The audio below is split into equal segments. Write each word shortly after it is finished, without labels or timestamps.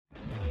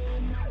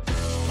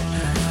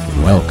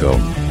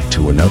Welcome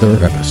to another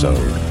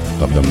episode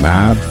of the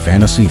Mad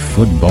Fantasy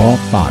Football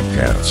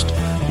Podcast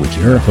with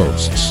your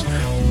hosts,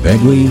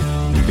 Begley,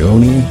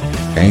 Donnie,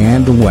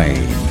 and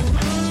Wayne.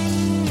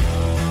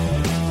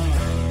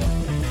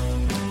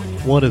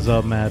 What is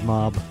up, Mad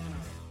Mob?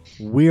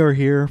 We are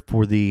here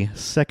for the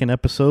second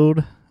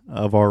episode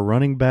of our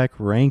running back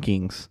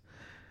rankings.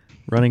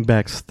 Running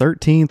backs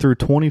 13 through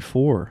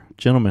 24.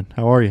 Gentlemen,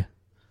 how are you?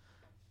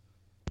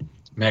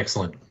 I'm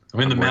excellent.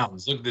 I'm in the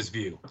mountains. Look at this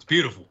view. It's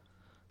beautiful.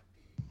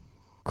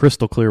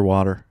 Crystal clear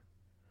water.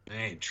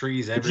 Hey,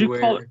 trees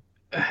everywhere.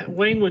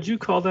 Wayne, would you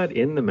call that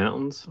in the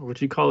mountains? Or would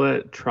you call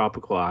that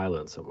tropical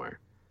island somewhere?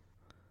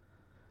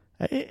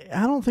 I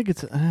don't think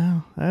it's...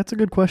 that's a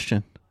good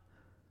question.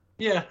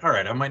 Yeah, all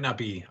right. I might not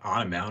be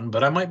on a mountain,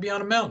 but I might be on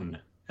a mountain.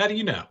 How do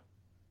you know?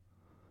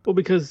 Well,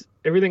 because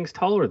everything's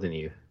taller than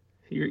you.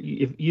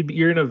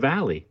 You're in a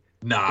valley.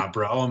 Nah,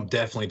 bro. I'm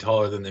definitely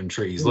taller than them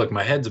trees. Look,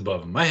 my head's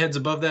above them. My head's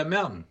above that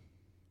mountain.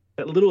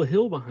 That little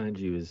hill behind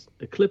you is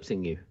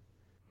eclipsing you.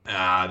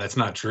 That's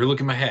not true. Look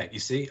at my hat. You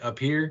see? Up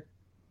here,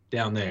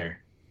 down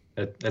there.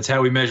 That's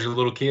how we measure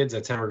little kids.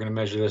 That's how we're going to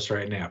measure this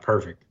right now.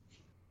 Perfect.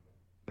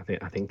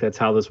 I think that's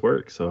how this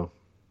works. So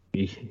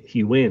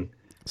you win.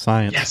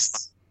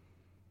 Science.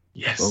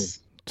 Yes.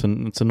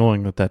 Well, it's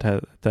annoying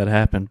that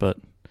happened, but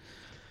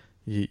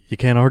you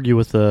can't argue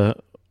with the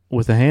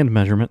hand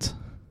measurements.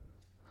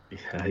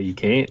 Yeah, you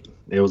can't.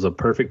 It was a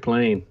perfect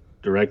plane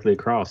directly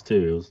across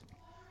too. It was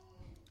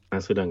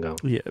nicely done, go.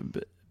 Yeah,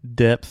 but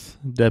depth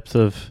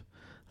of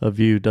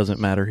view doesn't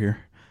matter here.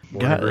 The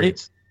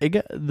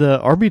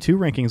RB2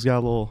 rankings got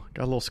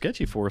a little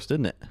sketchy for us,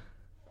 didn't it?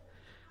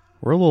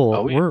 We're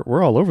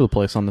we're all over the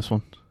place on this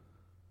one.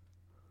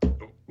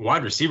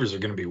 Wide receivers are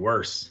going to be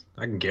worse.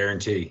 I can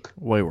guarantee.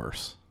 Way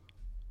worse.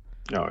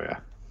 Oh yeah.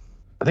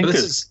 I think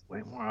there's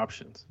way more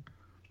options.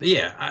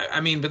 Yeah,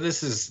 I mean, but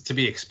this is to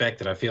be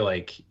expected. I feel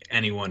like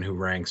anyone who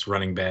ranks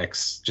running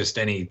backs, just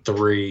any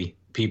three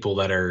people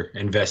that are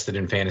invested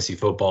in fantasy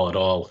football at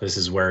all, this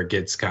is where it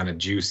gets kind of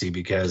juicy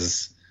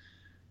because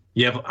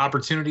you have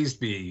opportunities to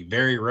be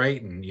very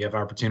right and you have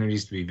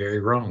opportunities to be very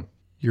wrong.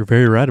 You're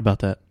very right about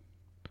that.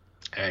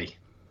 Hey.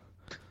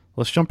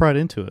 Let's jump right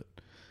into it.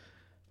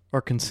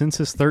 Our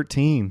consensus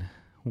 13,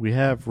 we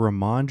have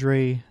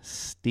Ramondre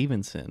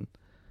Stevenson.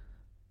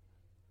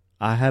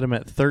 I had him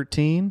at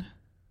 13.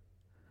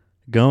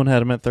 Gone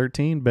had him at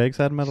 13. Beggs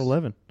had him at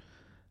 11.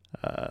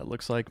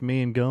 Looks like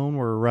me and Gone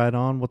were right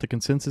on what the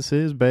consensus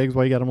is. Beggs,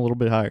 why you got him a little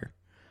bit higher?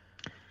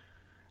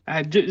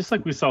 Just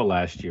like we saw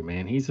last year,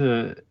 man. He's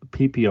a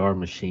PPR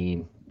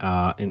machine.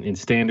 In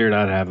standard,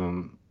 I'd have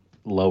him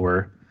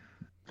lower.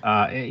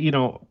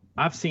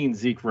 I've seen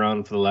Zeke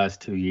run for the last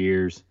 2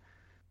 years,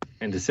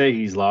 and to say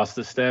he's lost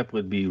a step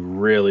would be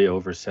really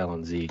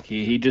overselling Zeke.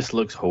 He just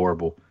looks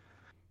horrible.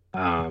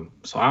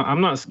 So I'm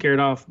not scared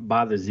off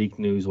by the Zeke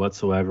news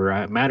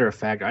whatsoever. Matter of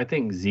fact, I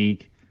think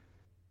Zeke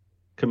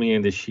coming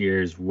in this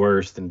year is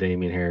worse than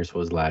Damian Harris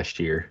was last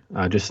year,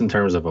 just in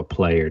terms of a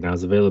player. Now,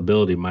 his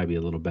availability might be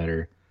a little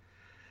better.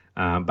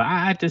 But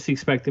I just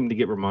expect him to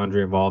get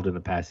Ramondre involved in the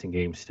passing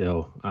game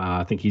still.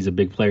 I think he's a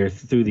big player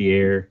through the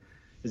air.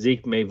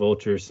 Zeke may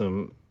vulture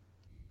some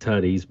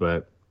tutties,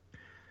 but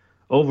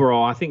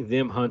overall, I think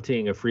them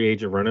hunting a free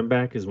agent running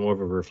back is more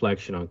of a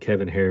reflection on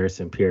Kevin Harris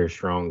and Pierre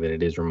Strong than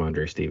it is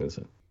Ramondre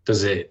Stevenson.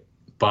 Does it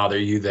bother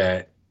you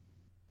that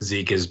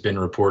Zeke has been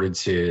reported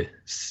to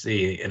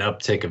see an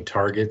uptick of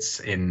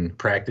targets in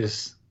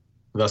practice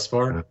thus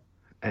far?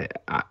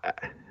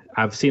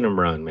 I've seen him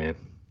run, man.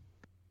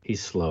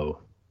 He's slow.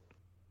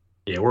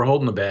 Yeah, we're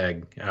holding the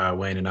bag,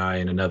 Wayne and I,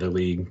 in another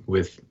league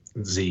with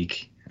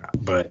Zeke.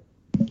 But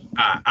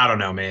I don't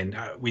know, man.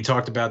 We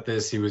talked about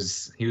this. He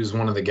was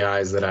one of the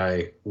guys that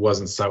I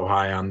wasn't so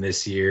high on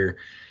this year,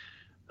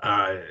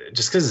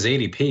 just because his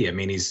ADP. I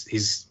mean,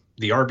 he's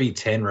the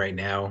RB10 right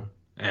now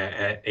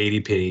at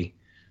ADP,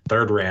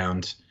 third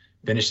round.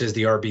 Finished as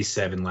the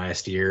RB7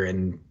 last year,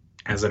 and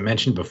as I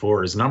mentioned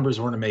before, his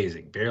numbers weren't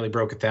amazing. Barely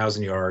broke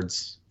 1,000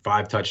 yards,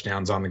 5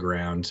 touchdowns on the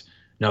ground.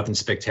 Nothing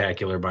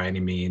spectacular by any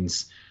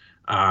means.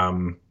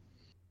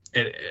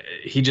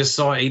 He just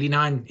saw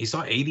 89. He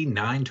saw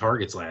 89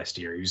 targets last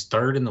year. He was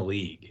third in the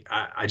league.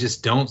 I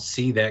just don't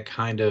see that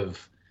kind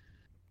of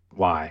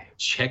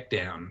check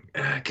down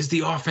because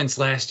the offense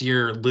last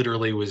year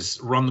literally was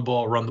run the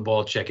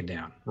ball, check it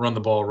down, run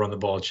the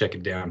ball, check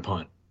it down,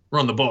 punt,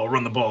 run the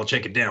ball,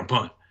 check it down,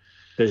 punt.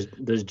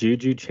 Does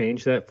Juju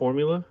change that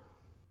formula?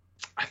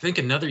 I think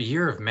another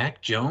year of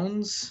Mac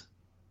Jones,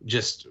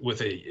 just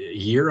with a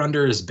year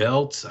under his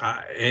belt,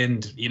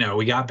 and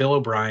we got Bill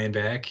O'Brien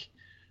back.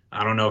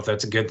 I don't know if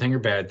that's a good thing or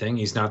bad thing.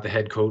 He's not the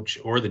head coach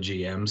or the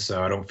GM,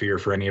 so I don't fear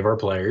for any of our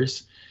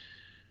players.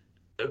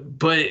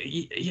 But,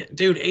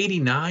 dude,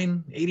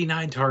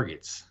 89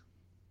 targets.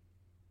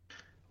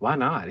 Why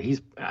not?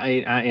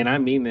 And I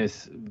mean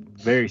this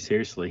very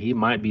seriously. He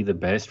might be the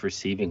best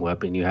receiving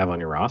weapon you have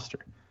on your roster.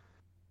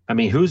 I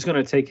mean, who's going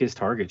to take his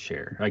target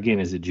share? Again,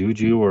 is it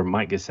Juju or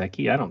Mike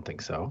Gesicki? I don't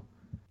think so.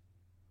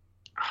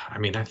 I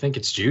mean, I think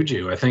it's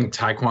Juju. I think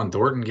Tyquan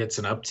Thornton gets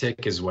an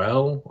uptick as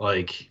well.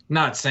 Like,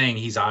 not saying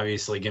he's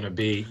obviously going to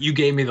be. You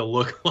gave me the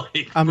look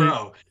like,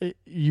 bro.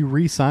 You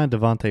re-signed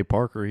Devontae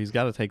Parker. He's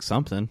got to take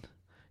something.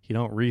 You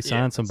don't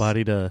re-sign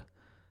somebody to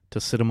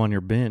sit him on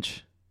your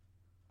bench.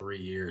 3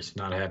 years.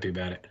 Not happy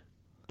about it.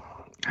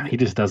 He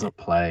just doesn't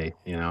play,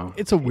 you know.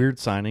 It's a weird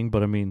signing,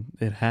 but I mean,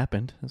 it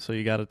happened, so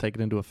you got to take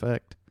it into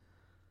effect.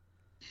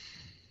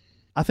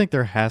 I think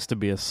there has to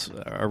be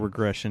a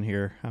regression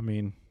here. I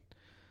mean,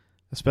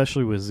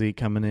 especially with Zeke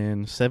coming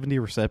in, 70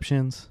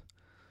 receptions.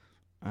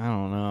 I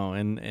don't know,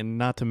 and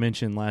not to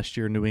mention last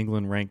year New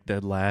England ranked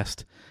dead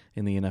last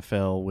in the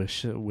NFL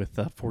with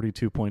a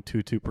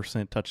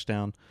 42.22%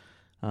 touchdown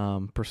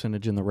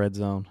percentage in the red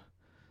zone.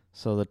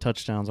 So the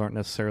touchdowns aren't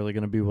necessarily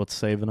going to be what's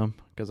saving them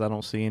because I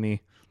don't see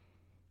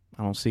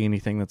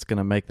anything that's going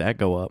to make that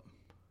go up.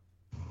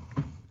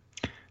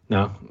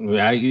 No,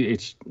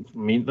 it's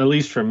at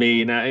least for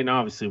me, and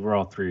obviously we're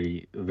all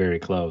three very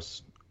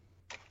close.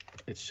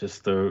 It's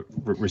just the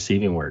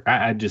receiving work.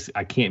 I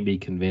can't be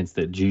convinced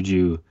that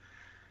Juju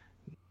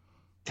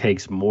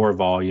takes more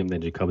volume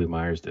than Jacoby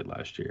Myers did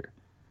last year.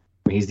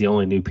 I mean, he's the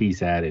only new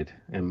piece added,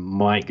 and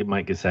Mike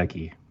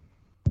Gesicki.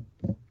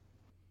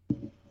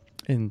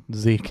 And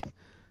Zeke,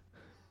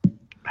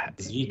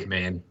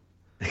 man,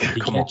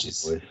 he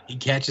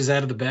catches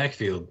out of the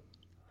backfield.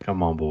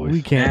 Come on, boys.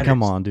 We can't.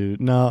 Come on, dude.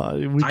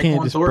 No, we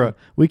can't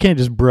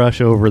just brush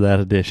over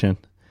that addition.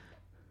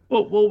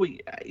 Well,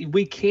 we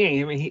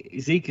can't. I mean,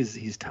 Zeke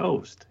he's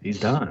toast. He's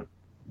done.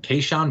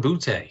 Kayshon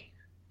Boutte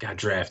got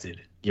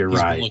drafted. He's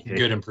right. Been looking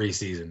good in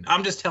preseason.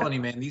 I'm just telling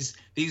you, man.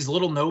 These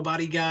little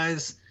nobody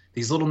guys.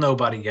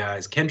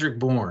 Kendrick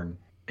Bourne.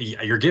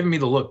 You're giving me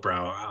the look,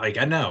 bro. Like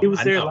I know. He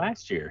was there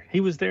last year.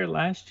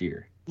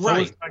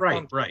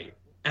 Right.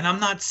 And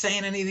I'm not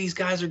saying any of these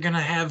guys are going to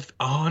have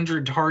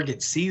 100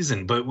 target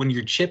season, but when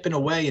you're chipping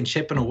away,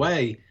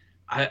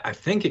 I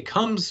think it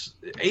comes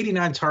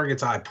 89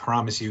 targets. I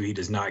promise you he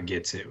does not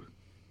get to.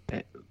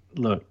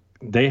 Look,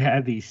 they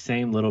had these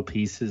same little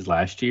pieces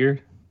last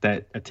year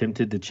that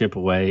attempted to chip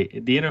away.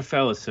 The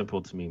NFL is simple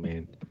to me,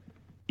 man.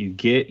 You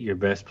get your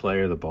best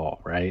player the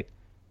ball, right?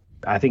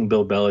 I think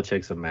Bill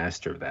Belichick's a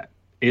master of that.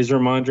 Is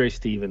Ramondre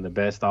Stevenson the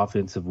best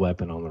offensive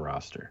weapon on the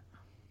roster?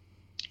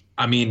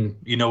 I mean,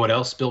 you know what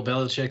else Bill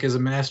Belichick is a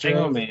master of?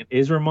 Hang on, man.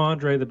 Is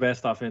Ramondre the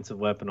best offensive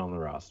weapon on the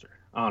roster?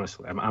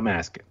 Honestly, I'm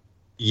asking.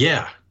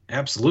 Yeah,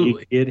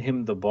 absolutely. You get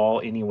him the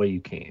ball any way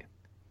you can,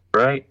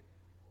 right?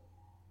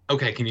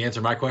 Okay, can you answer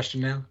my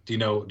question now? Do you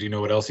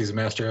know what else he's a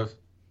master of?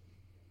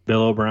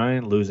 Bill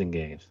O'Brien losing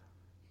games.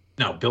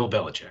 No, Bill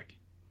Belichick,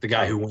 the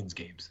guy who wins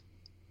games.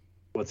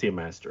 What's he a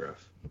master of?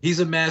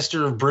 He's a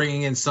master of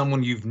bringing in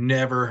someone you've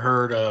never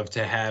heard of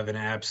to have an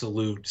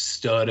absolute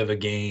stud of a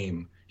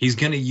game. He's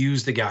going to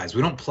use the guys.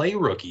 We don't play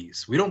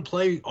rookies. We don't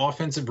play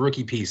offensive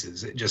rookie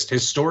pieces. Just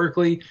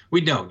historically, we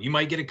don't. You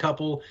might get a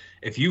couple.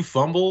 If you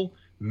fumble,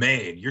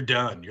 man, you're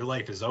done. Your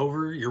life is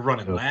over. You're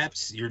running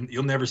laps.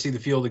 You'll never see the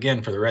field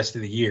again for the rest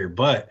of the year.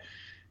 But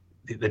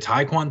the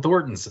Tyquan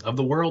Thorntons of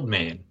the world,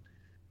 man,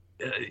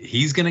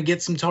 he's going to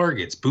get some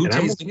targets.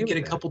 Boutte's going to get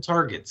a couple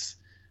targets.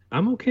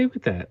 I'm okay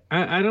with that.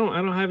 I don't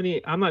have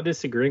any. I'm not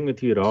disagreeing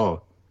with you at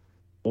all.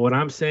 What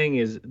I'm saying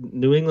is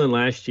New England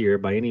last year,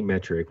 by any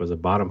metric, was a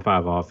bottom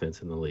 5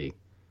 offense in the league,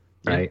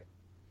 right?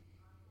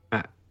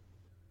 Yeah.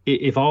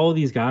 If all of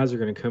these guys are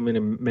going to come in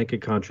and make a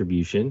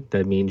contribution,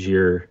 that means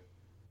your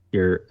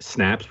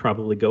snaps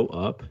probably go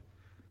up,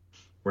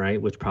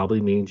 right? Which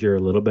probably means you're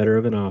a little better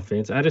of an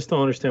offense. I just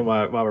don't understand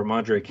why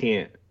Ramondre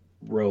can't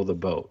row the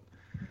boat.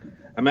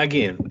 I mean,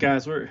 again,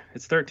 guys,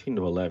 it's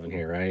 13-11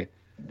 here, right?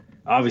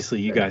 Obviously,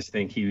 you guys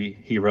think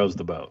he rows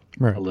the boat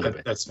a little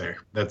bit. That's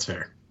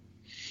fair.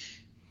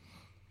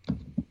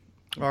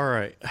 All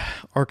right.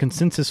 Our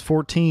consensus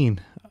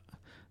 14.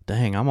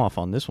 Dang, I'm off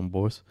on this one,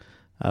 boys.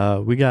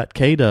 We got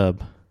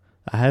K-Dub.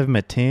 I have him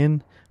at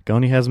 10.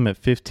 Goni has him at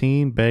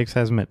 15. Beggs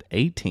has him at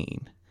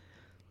 18.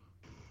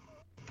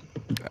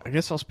 I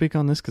guess I'll speak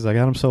on this because I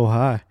got him so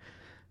high.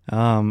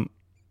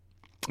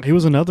 He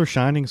was another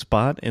shining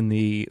spot in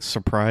the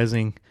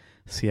surprising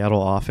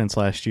Seattle offense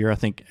last year. I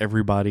think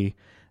everybody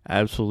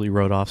absolutely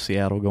wrote off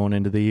Seattle going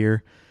into the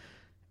year,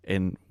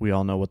 and we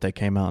all know what they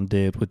came out and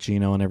did with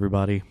Geno and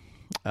everybody.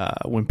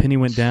 When Penny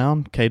went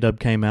down, K-Dub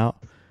came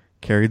out,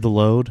 carried the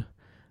load.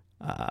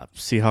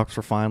 Seahawks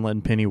were fine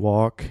letting Penny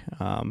walk.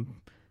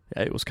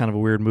 It was kind of a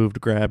weird move to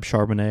grab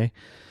Charbonnet.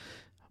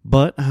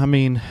 But, I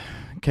mean,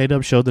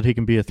 K-Dub showed that he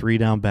can be a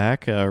 3-down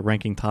back,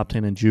 ranking top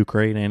 10 in juke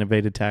rate and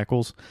innovated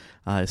tackles.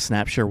 His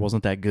snap share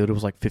wasn't that good. It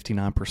was like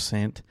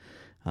 59%.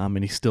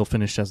 And he still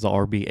finished as the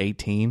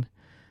RB18.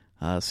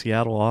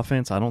 Seattle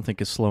offense, I don't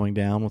think is slowing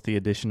down with the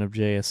addition of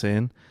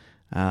JSN.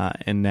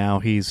 And now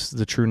he's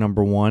the true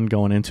number 1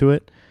 going into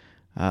it.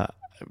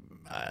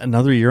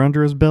 Another year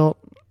under his belt,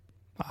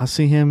 I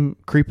see him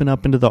creeping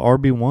up into the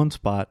RB1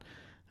 spot.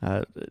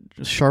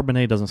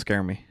 Charbonnet doesn't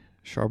scare me.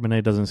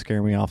 Charbonnet doesn't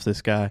scare me off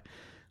this guy.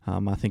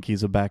 I think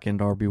he's a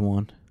back-end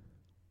RB1.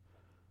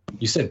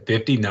 You said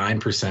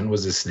 59%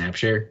 was his snap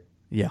share?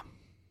 Yeah.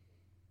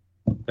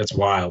 That's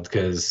wild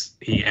because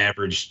he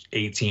averaged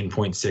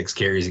 18.6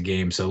 carries a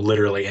game. So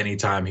literally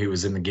anytime he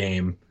was in the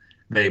game,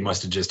 they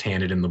must have just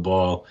handed him the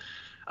ball.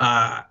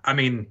 I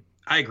mean,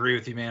 I agree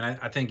with you, man.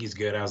 I think he's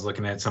good. I was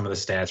looking at some of the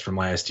stats from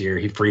last year.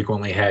 He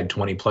frequently had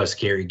 20 plus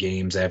carry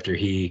games after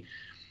the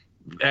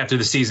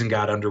season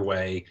got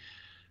underway.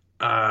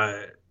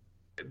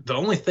 The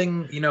only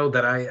thing,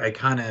 that I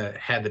kind of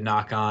had the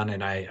knock on,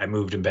 and I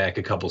moved him back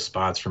a couple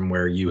spots from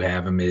where you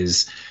have him,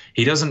 is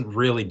he doesn't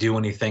really do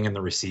anything in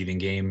the receiving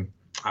game.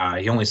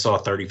 He only saw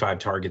 35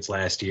 targets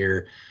last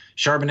year.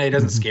 Charbonnet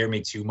doesn't scare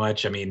me too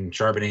much. I mean,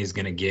 Charbonnet is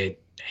going to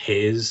get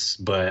his,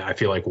 but I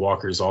feel like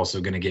Walker's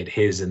also going to get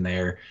his in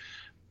there.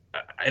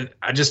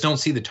 I just don't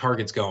see the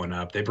targets going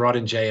up. They brought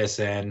in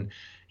JSN.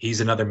 He's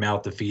another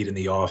mouth to feed in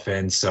the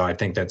offense, so I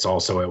think that's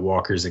also at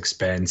Walker's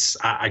expense.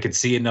 I could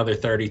see another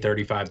 30,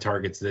 35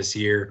 targets this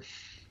year.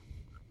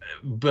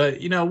 But,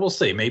 we'll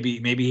see. Maybe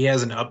he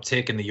has an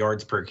uptick in the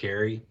yards per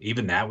carry.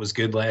 Even that was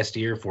good last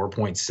year,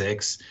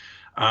 4.6.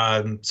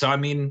 So, I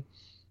mean,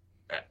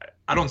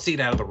 I don't see it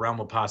out of the realm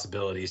of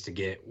possibilities to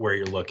get where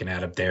you're looking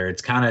at up there.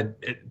 It's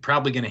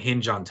probably going to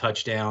hinge on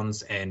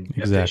touchdowns and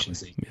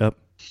efficiency. Yep,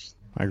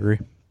 I agree.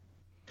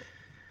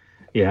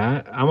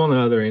 Yeah, I'm on the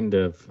other end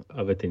of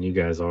it than you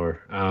guys are.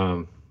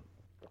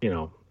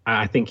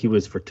 I think he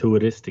was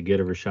fortuitous to get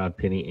a Rashad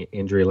Penny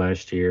injury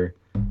last year.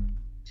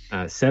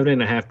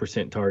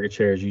 7.5% target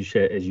share, as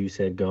you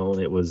said, Gone.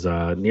 It was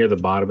near the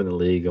bottom of the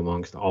league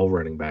amongst all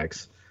running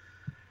backs.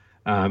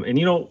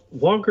 And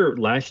Walker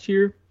last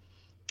year,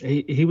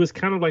 he was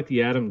kind of like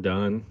the Adam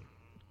Dunn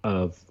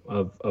of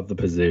the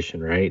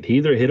position, right? He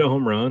either hit a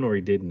home run or he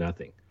did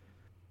nothing.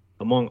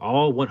 Among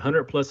all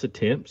 100 plus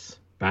attempts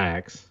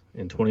backs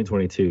in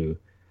 2022,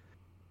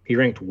 he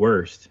ranked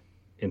worst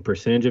in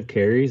percentage of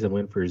carries and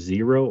went for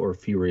 0 or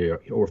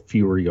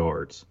fewer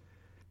yards.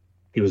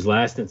 He was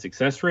last in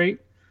success rate,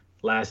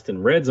 last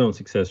in red zone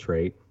success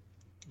rate,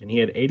 and he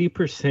had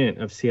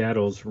 80% of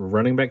Seattle's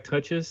running back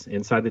touches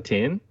inside the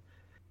 10.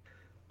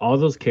 All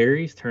those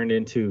carries turned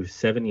into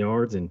 7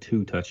 yards and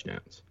 2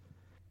 touchdowns.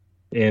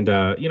 And,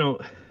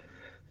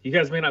 you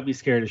guys may not be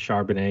scared of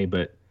Charbonnet,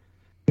 but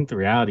I think the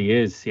reality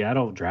is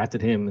Seattle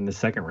drafted him in the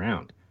second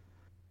round.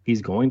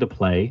 He's going to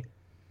play.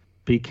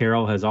 Pete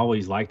Carroll has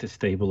always liked a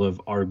stable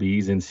of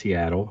RBs in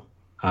Seattle.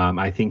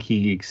 I think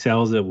he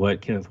excels at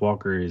what Kenneth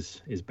Walker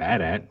is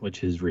bad at,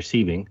 which is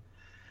receiving.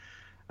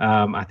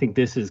 I think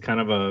this is kind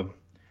of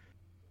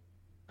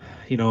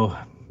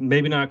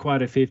maybe not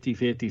quite a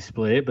 50-50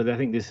 split, but I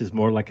think this is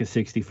more like a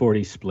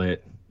 60-40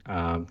 split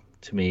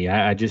to me.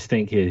 I just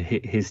think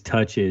his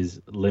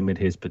touches limit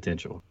his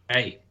potential.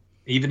 Hey,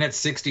 even at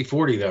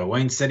 60-40, though,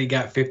 Wayne said he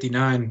got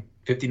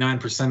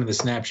 59% of the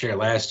snap share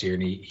last year,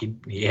 and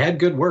he had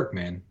good work,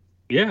 man.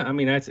 Yeah, I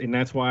mean,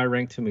 that's why I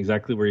ranked him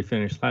exactly where he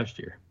finished last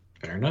year.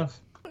 Fair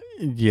enough.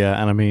 Yeah,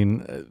 and I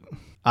mean,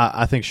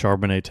 I think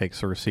Charbonnet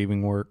takes the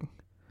receiving work.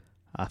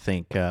 I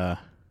think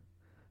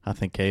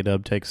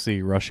K-Dub takes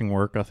the rushing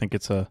work. I think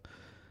it's a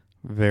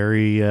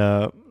very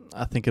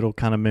I think it'll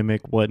kind of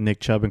mimic what Nick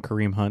Chubb and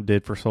Kareem Hunt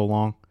did for so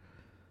long.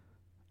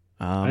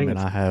 And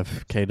I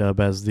have K-Dub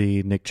as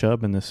the Nick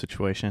Chubb in this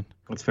situation.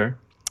 That's fair.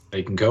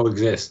 They can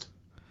coexist.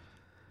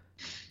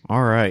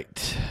 All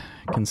right.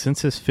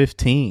 Consensus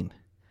 15.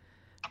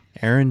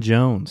 Aaron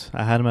Jones.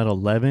 I had him at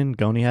 11.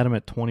 Goni had him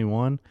at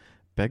 21.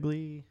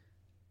 Begley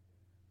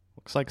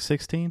looks like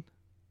 16.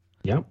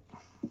 Yep.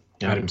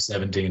 I had him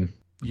 17.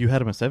 You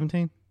had him at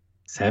 17?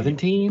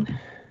 17?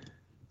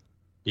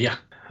 Yeah.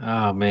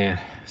 Oh,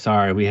 man.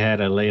 Sorry, we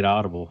had a late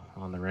audible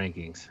on the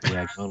rankings.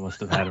 Yeah, Gone must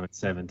have had him at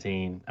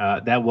 17.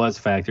 That was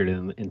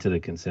factored into the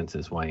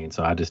consensus, Wayne,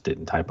 so I just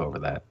didn't type over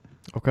that.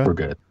 Okay. We're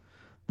good.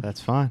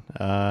 That's fine.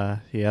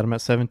 He had him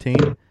at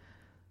 17.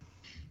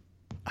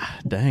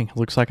 Dang,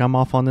 looks like I'm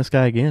off on this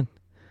guy again.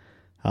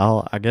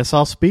 I guess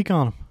I'll speak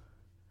on him.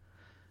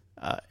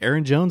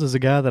 Aaron Jones is a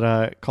guy that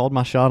I called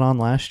my shot on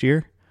last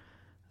year.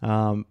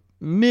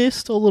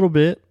 Missed a little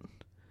bit.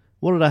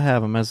 What did I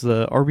have him as,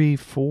 the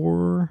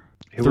RB4?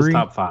 It was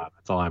top 5.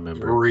 That's all I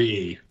remember.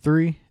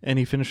 3, and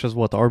he finished as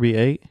what, the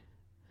RB8?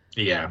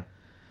 Yeah.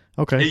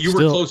 Okay. You were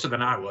closer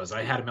than I was.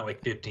 I had him at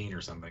like 15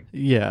 or something.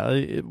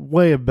 Yeah,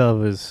 way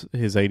above his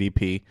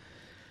ADP.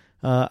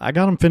 I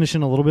got him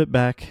finishing a little bit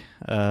back,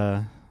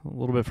 a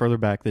little bit further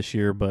back this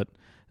year, but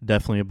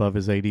definitely above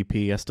his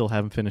ADP. I still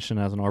have him finishing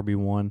as an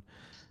RB1.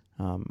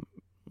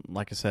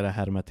 Like I said, I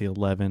had him at the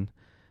 11.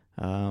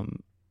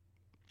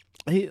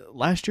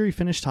 Last year he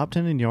finished top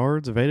 10 in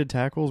yards, evaded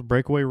tackles,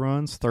 breakaway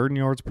runs, third in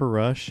yards per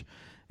rush,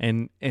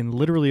 and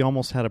literally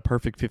almost had a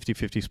perfect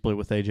 50-50 split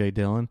with A.J.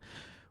 Dillon,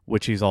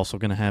 which he's also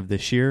going to have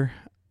this year.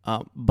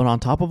 But on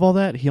top of all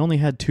that, he only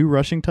had 2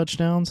 rushing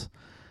touchdowns,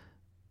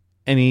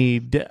 and he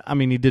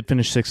did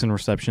finish 6 in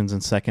receptions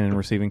and 2nd in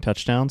receiving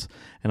touchdowns,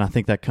 and I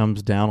think that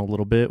comes down a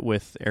little bit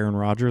with Aaron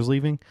Rodgers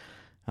leaving,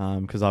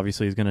 because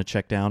obviously he's going to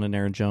check down, and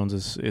Aaron Jones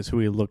is who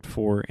he looked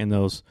for in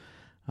those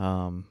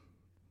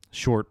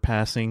short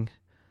passing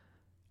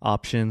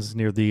options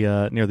near the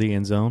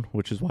end zone,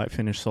 which is why it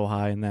finished so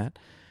high in that.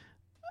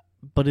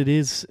 But it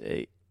is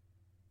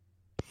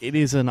it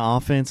is an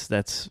offense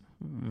that's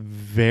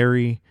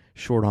very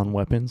short on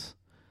weapons,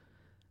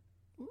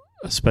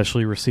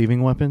 especially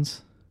receiving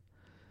weapons.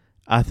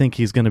 I think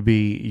he's going to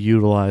be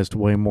utilized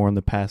way more in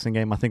the passing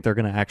game. I think they're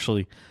going to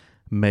actually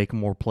make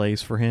more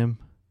plays for him.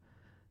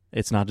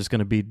 It's not just going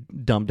to be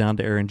dumped down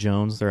to Aaron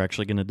Jones. They're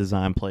actually going to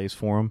design plays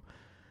for him.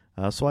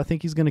 So I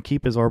think he's going to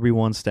keep his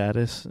RB1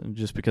 status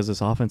just because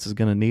this offense is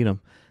going to need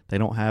him. They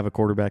don't have a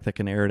quarterback that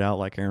can air it out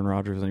like Aaron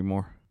Rodgers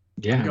anymore.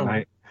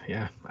 I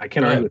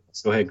can't argue with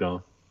this. Go ahead,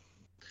 go.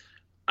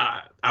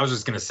 I was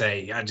just going to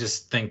say, I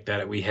just think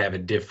that we have a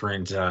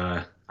different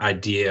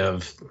idea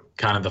of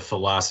kind of the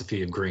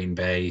philosophy of Green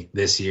Bay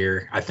this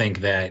year. I think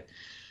that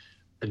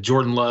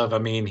Jordan Love, I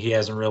mean, he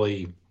hasn't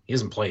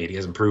played. He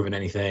hasn't proven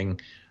anything.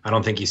 I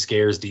don't think he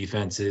scares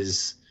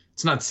defenses.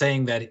 It's not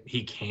saying that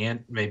he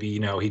can't. Maybe,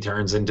 he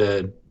turns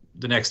into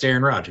the next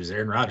Aaron Rodgers.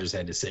 Aaron Rodgers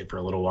had to sit for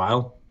a little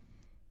while.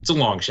 It's a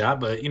long shot,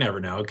 but you never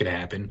know. It could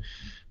happen.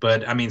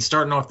 But, I mean,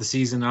 starting off the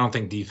season, I don't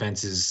think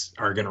defenses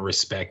are going to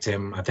respect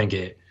him. I think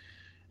it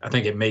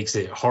makes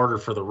it harder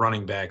for the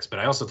running backs, but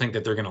I also think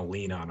that they're going to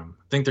lean on him.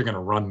 I think they're going to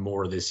run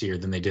more this year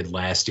than they did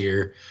last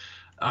year.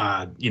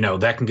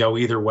 That can go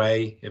either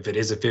way if it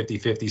is a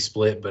 50-50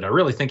 split, but I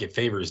really think it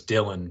favors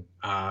Dylan,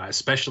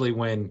 especially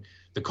when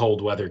the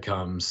cold weather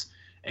comes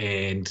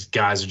and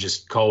guys are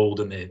just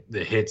cold and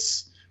the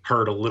hits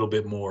hurt a little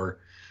bit more.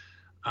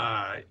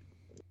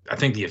 I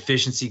think the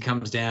efficiency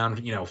comes down,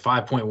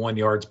 5.1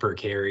 yards per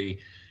carry.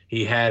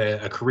 He had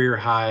a career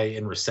high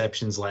in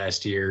receptions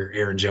last year.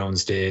 Aaron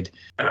Jones did.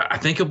 I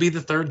think he'll be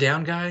the third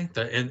down guy.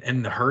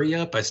 And the hurry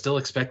up, I still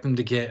expect him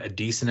to get a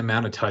decent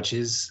amount of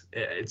touches.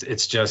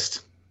 It's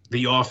just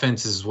the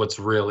offense is what's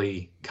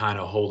really kind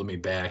of holding me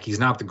back. He's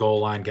not the goal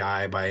line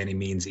guy by any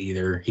means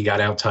either. He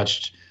got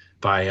out-touched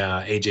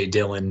by A.J.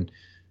 Dillon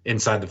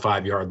inside the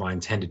 5-yard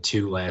line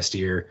 10-2 last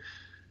year.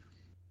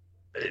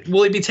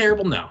 Will he be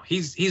terrible? No.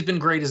 He's been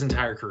great his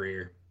entire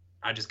career.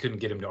 I just couldn't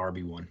get him to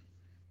RB1.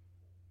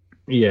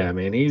 Yeah,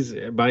 man.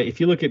 If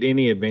you look at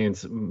any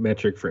advanced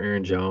metric for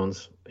Aaron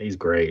Jones, he's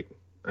great.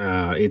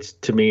 It's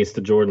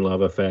the Jordan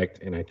Love effect,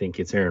 and I think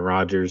it's Aaron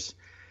Rodgers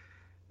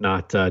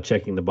not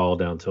checking the ball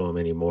down to him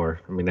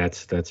anymore. I mean,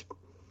 that's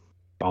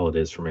all it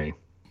is for me.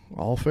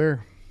 All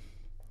fair.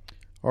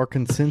 Our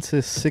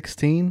consensus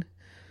 16.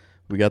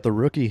 We got the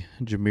rookie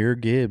Jahmyr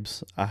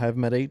Gibbs. I have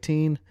him at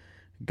 18.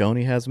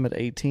 Goni has him at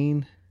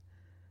 18.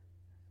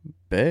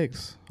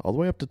 Beggs all the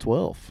way up to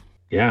 12.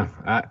 Yeah,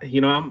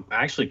 I'm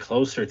actually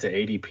closer to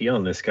ADP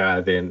on this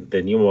guy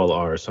than you all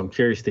are, so I'm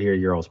curious to hear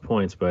your all's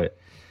points. But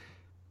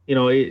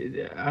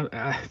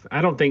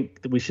I don't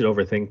think that we should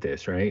overthink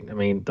this, right? I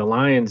mean, the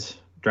Lions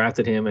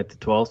drafted him at the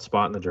 12th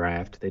spot in the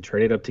draft. They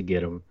traded up to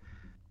get him,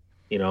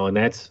 and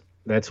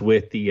that's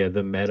with the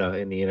meta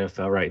in the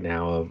NFL right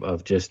now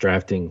of just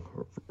drafting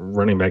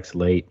running backs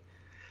late.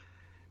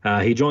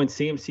 He joined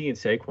CMC and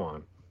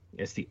Saquon.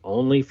 It's the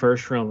only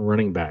first-round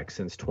running back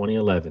since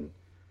 2011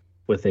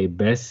 with a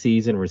best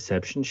season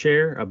reception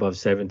share above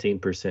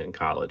 17% in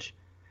college.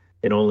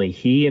 And only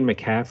he and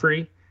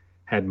McCaffrey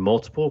had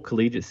multiple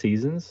collegiate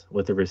seasons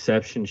with a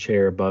reception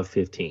share above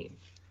 15.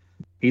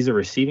 He's a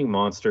receiving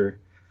monster.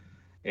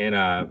 And,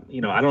 I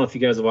don't know if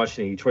you guys are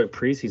watching the Detroit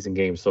preseason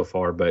games so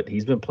far, but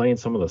he's been playing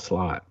some of the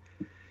slot.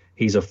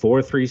 He's a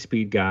 4.3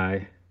 speed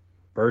guy.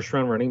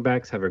 First-round running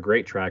backs have a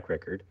great track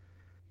record.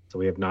 So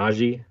we have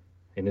Najee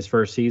in his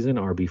first season,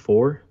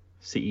 RB4,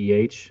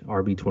 CEH,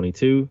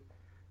 RB22,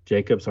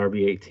 Jacobs,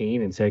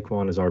 RB18, and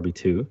Saquon is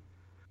RB2.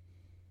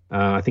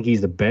 I think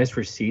he's the best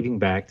receiving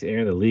back to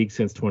enter the league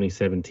since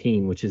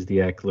 2017, which is the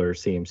Eckler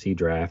CMC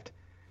draft.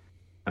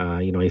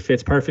 He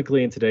fits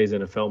perfectly in today's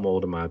NFL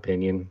mold, in my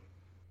opinion.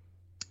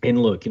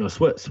 And look,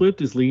 Swift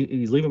he's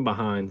leaving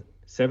behind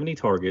 70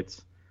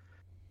 targets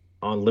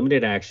on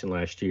limited action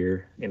last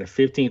year and a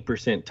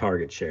 15%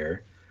 target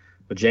share.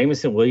 With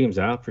Jameson Williams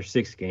out for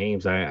 6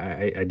 games,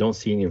 I don't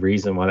see any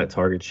reason why that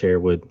target share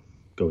would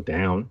go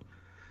down.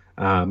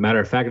 Matter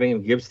of fact, I think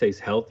if Gibbs stays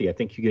healthy, I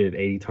think you get an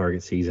 80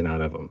 target season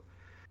out of him.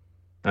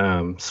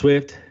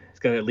 Swift has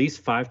got at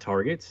least 5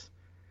 targets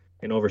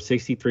in over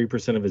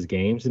 63% of his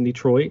games in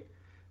Detroit.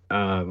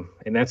 And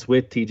that's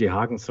with TJ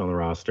Hawkinson on the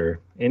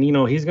roster. And,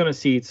 he's going to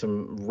see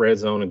some red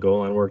zone and goal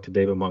line work to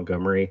David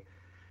Montgomery.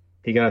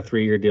 He got a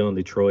 3-year deal in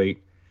Detroit.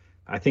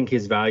 I think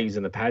his value's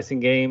in the passing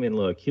game. And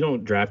look, you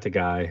don't draft a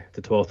guy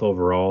to 12th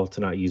overall to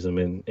not use him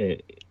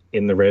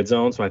in the red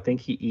zone. So I think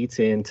he eats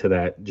into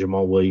that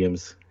Jamal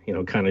Williams,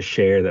 kind of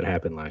share that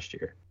happened last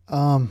year.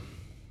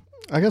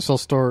 I guess I'll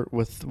start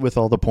with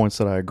all the points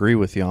that I agree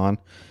with you on.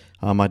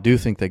 I do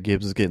think that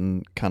Gibbs is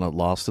getting kind of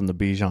lost in the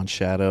Bijan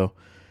shadow.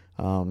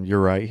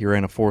 You're right. He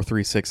ran a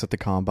 4.36 at the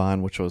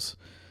combine, which was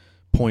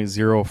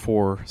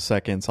 0.04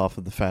 seconds off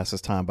of the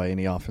fastest time by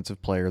any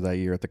offensive player that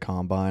year at the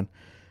combine.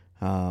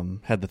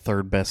 Had the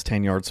third best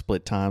 10-yard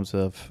split times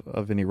of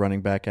any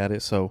running back at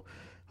it. So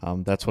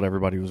that's what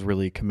everybody was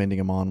really commending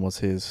him on was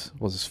his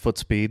foot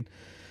speed.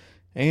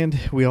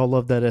 And we all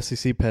love that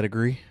SEC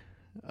pedigree.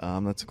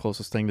 That's the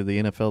closest thing to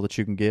the NFL that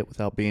you can get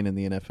without being in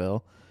the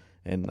NFL.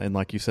 And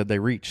like you said, they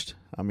reached.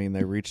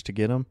 They reached to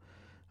get him.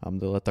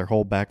 They let their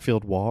whole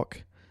backfield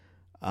walk.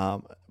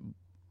 But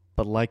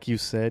like you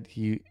said,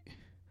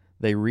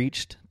 they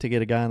reached to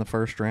get a guy in the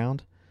first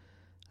round,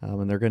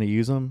 and they're going to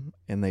use him,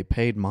 and they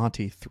paid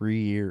Monty 3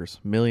 years,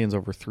 millions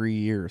over 3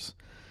 years.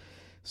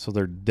 So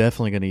they're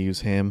definitely going to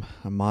use him.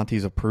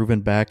 Monty's a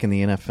proven back in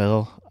the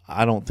NFL.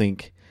 I don't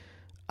think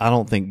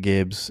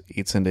Gibbs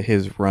eats into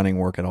his running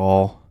work at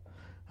all.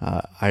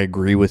 I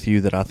agree with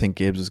you that I think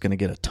Gibbs is going to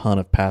get a ton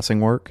of passing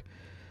work,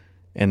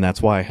 and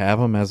that's why I have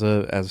him as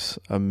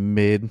a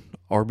mid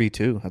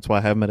RB2. That's why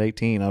I have him at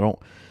 18.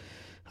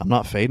 I'm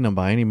not fading him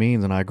by any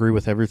means, and I agree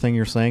with everything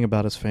you're saying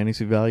about his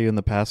fantasy value in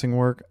the passing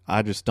work.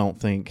 I just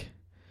don't think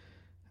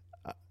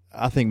 –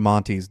 I think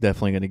Monty's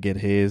definitely going to get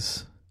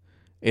his.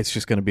 It's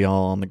just going to be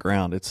all on the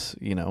ground. It's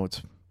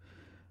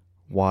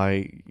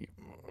why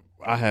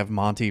I have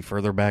Monty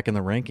further back in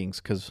the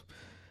rankings, because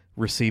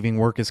receiving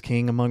work is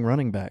king among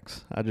running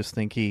backs. I just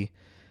think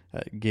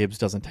Gibbs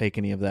doesn't take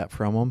any of that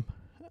from him,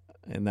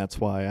 and that's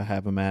why I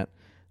have him at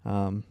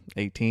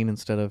 18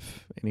 instead of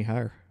any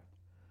higher.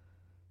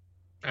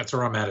 That's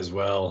where I'm at as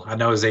well. I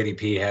know his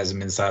ADP has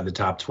him inside the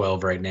top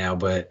 12 right now,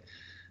 but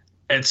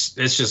it's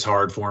just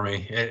hard for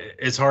me.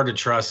 It's hard to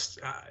trust.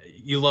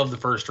 You love the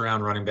first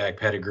round running back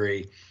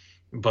pedigree,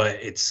 but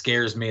it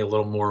scares me a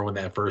little more when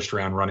that first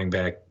round running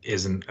back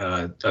isn't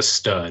a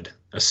stud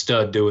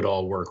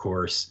do-it-all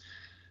workhorse.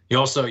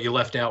 You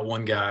left out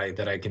one guy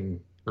that I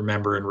can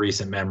remember in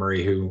recent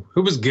memory who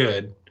was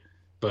good,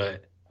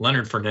 but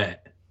Leonard Fournette.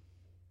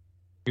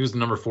 He was the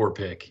number 4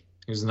 pick.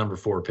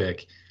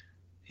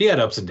 He had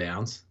ups and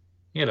downs.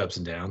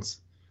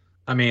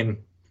 I mean,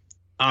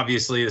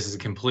 obviously, this is a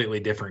completely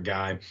different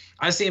guy.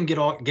 I see him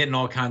getting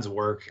all kinds of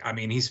work. I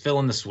mean, he's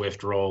filling the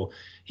Swift role.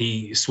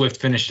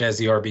 Swift finished as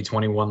the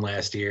RB21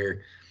 last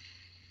year.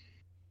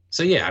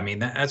 So, yeah, I mean,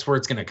 that's where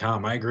it's going to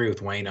come. I agree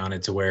with Wayne on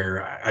it, to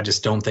where I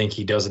just don't think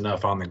he does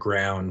enough on the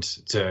ground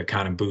to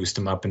kind of boost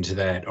him up into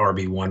that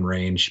RB1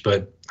 range.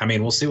 But, I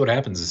mean, we'll see what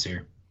happens this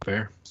year.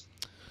 Fair.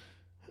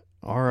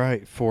 All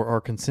right, for our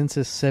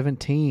consensus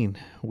 17,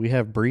 we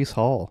have Breece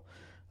Hall.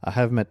 I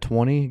have him at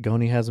 20.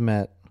 Goni has him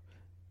at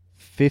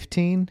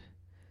 15.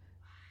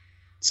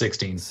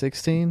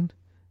 16.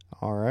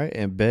 All right,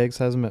 and Beggs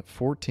has him at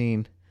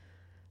 14.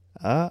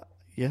 Yeah,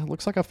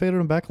 looks like I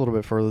faded him back a little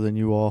bit further than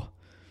you all.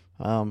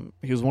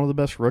 He was one of the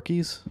best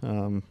rookies.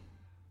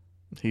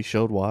 He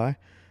showed why.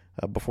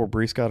 Before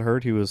Breece got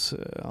hurt, he was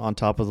on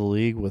top of the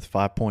league with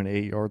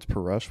 5.8 yards per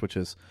rush, which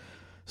is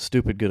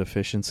stupid good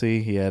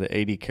efficiency. He had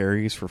 80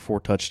 carries for 4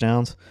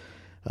 touchdowns.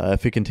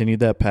 If he continued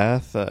that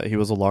path, he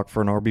was a lock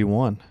for an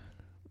RB1.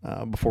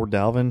 Before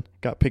Dalvin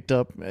got picked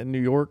up in New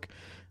York,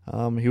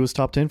 he was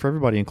top 10 for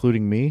everybody,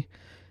 including me.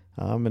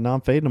 And now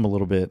I'm fading him a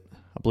little bit.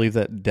 I believe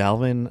that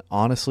Dalvin,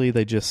 honestly,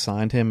 they just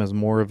signed him as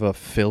more of a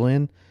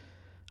fill-in,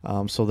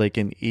 so they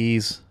can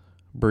ease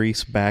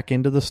Breece back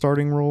into the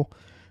starting role.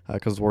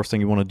 Because the worst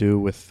thing you want to do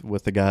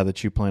with the guy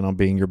that you plan on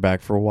being your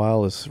back for a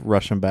while is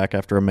rush him back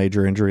after a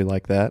major injury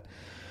like that.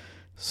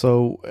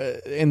 So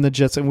in the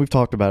Jets, and we've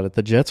talked about it,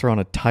 the Jets are on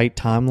a tight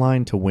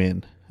timeline to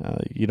win.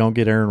 You don't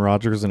get Aaron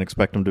Rodgers and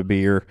expect him to be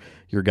your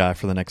guy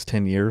for the next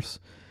 10 years.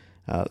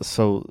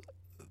 So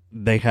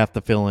they have to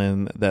fill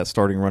in that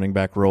starting running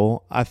back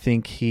role. I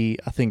think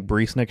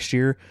Breece next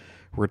year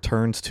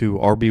returns to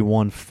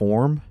RB1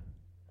 form,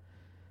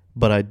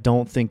 but I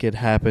don't think it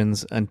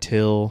happens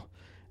until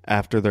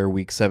after their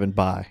Week 7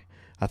 bye.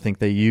 I think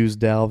they use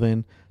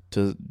Dalvin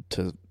to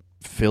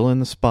fill in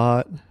the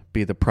spot,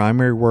 be the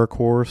primary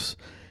workhorse,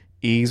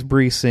 ease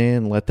Breece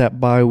in, let that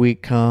bye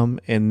week come,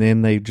 and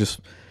then they just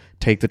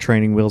take the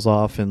training wheels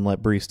off and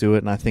let Breece do it.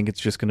 And I think it's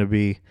just going to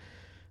be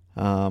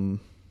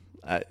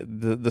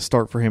the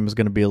start for him is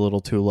going to be a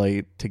little too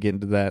late to get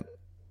into that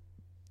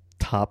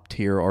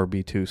top-tier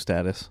RB2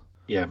 status.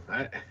 Yeah,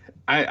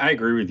 I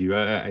agree with you.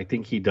 I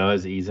think he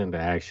does ease into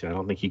action. I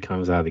don't think he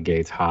comes out of the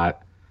gates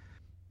hot.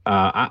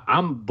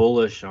 I'm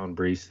bullish on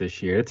Breece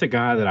this year. It's a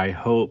guy that I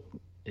hope,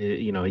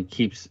 he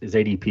keeps his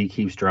ADP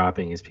keeps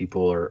dropping as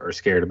people are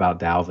scared about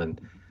Dalvin.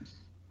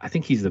 I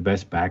think he's the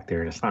best back there,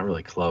 and it's not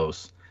really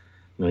close.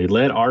 He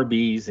led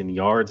RBs in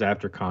yards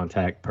after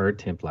contact per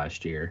attempt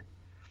last year.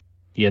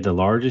 He had the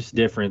largest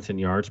difference in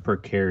yards per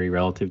carry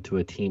relative to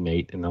a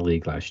teammate in the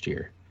league last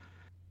year.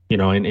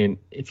 And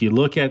if you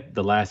look at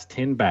the last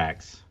 10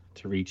 backs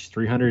to reach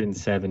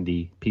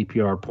 370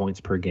 PPR points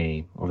per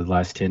game over the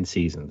last 10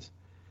 seasons,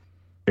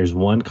 there's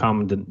one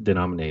common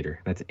denominator.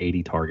 That's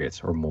 80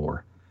 targets or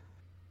more.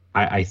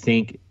 I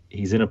think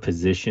he's in a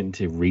position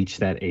to reach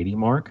that 80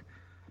 mark,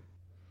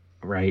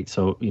 right?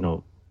 So,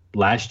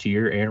 last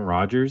year, Aaron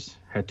Rodgers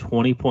had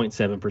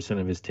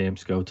 20.7% of his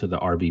attempts go to the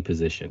RB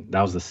position.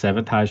 That was the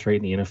 7th highest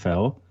rate in the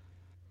NFL.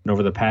 And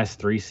over the past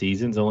 3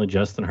 seasons, only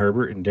Justin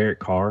Herbert and Derek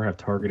Carr have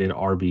targeted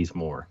RBs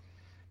more.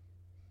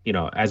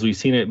 As we've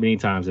seen it many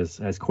times,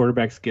 as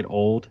quarterbacks get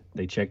old,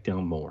 they check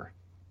down more.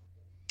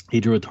 He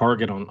drew a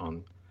target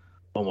on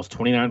almost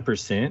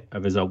 29%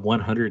 of his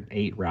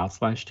 108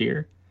 routes last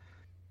year.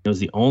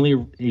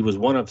 He was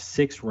one of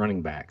 6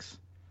 running backs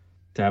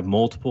to have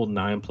multiple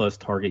 9+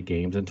 target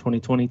games in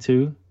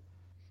 2022.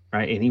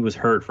 right? And he was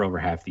hurt for over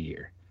half the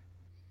year.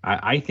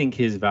 I think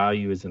his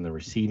value is in the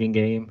receiving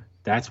game.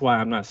 That's why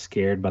I'm not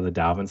scared by the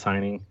Dalvin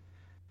signing.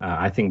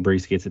 I think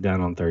Brees gets it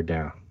down on third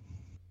down.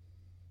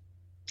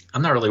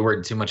 I'm not really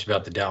worried too much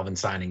about the Dalvin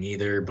signing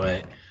either,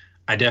 but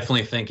I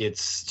definitely think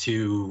it's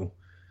to,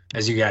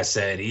 as you guys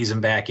said, ease him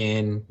back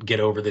in, get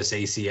over this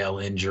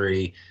ACL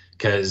injury,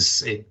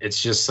 because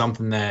it's just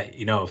something that,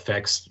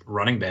 affects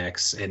running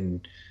backs.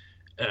 And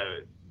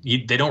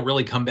they don't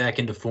really come back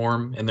into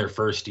form in their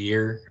first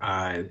year.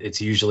 It's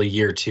usually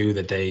year two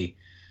that they,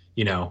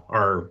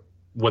 are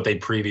what they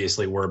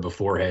previously were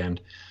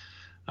beforehand.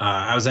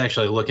 I was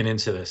actually looking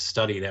into the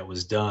study that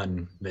was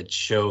done that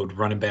showed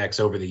running backs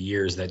over the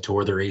years that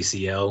tore their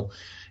ACL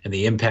and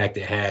the impact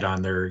it had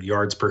on their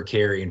yards per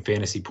carry and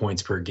fantasy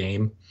points per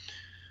game.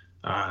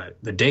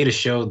 The data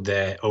showed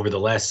that over the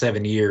last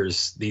 7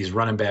 years, these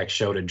running backs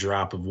showed a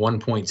drop of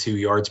 1.2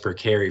 yards per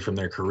carry from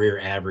their career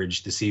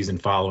average the season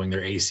following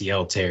their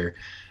ACL tear.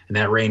 And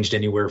that ranged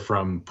anywhere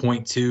from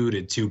 0.2 to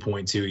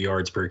 2.2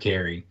 yards per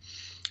carry.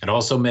 It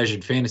also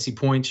measured fantasy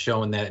points,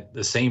 showing that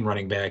the same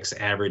running backs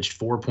averaged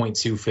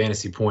 4.2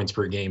 fantasy points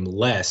per game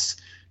less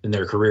than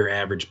their career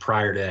average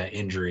prior to that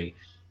injury.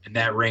 And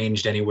that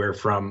ranged anywhere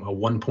from a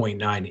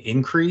 1.9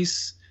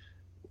 increase,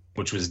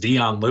 which was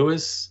Dion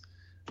Lewis,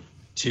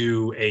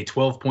 to a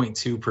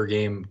 12.2 per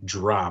game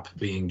drop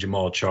being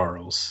Jamal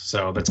Charles.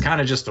 So that's kind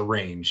of just the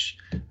range.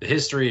 The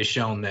history has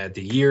shown that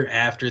the year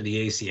after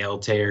the ACL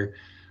tear,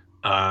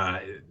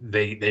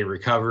 they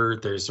recover.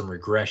 There's some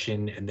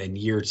regression, and then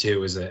year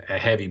two is a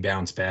heavy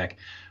bounce back.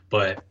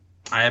 But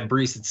I have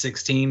Brees at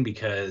 16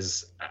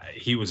 because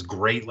he was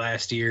great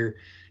last year.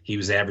 He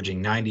was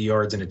averaging 90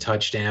 yards and a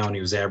touchdown. He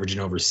was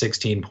averaging over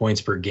 16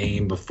 points per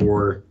game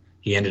before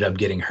he ended up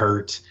getting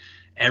hurt.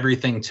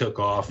 Everything took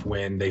off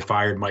when they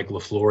fired Mike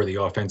LaFleur,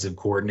 the offensive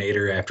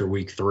coordinator, after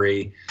week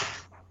 3.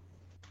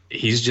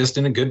 He's just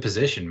in a good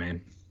position,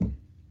 man.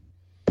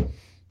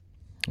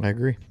 I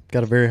agree.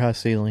 Got a very high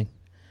ceiling.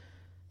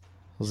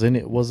 Was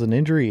an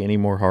injury any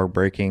more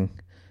heartbreaking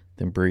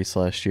than Brees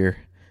last year?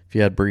 If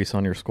you had Brees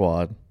on your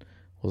squad,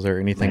 was there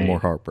anything more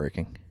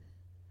heartbreaking?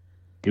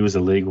 He was a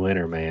league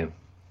winner, man.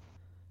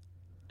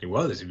 He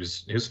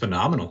was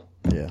phenomenal.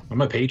 Yeah. I'm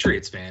a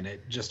Patriots fan.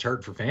 It just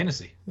hurt for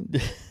fantasy.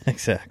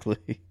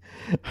 Exactly.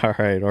 All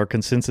right. Our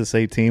consensus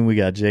 18, we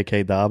got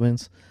J.K.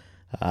 Dobbins.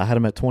 I had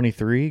him at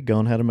 23.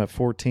 Gone had him at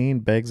 14.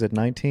 Beggs at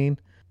 19.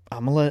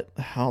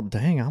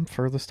 I'm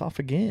furthest off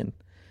again.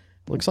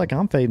 Looks like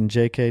I'm fading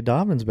J.K.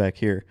 Dobbins back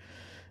here.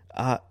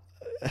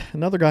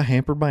 Another guy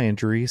hampered by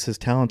injuries. His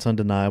talent's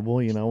undeniable.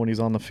 When he's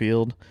on the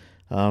field,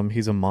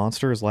 he's a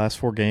monster. His last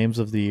 4 games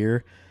of the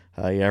year,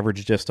 he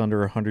averaged just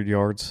under 100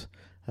 yards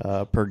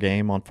per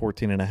game on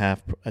 14.5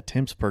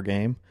 attempts per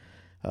game.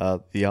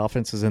 The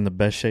offense is in the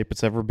best shape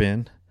it's ever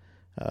been.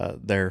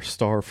 Their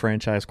star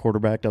franchise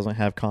quarterback doesn't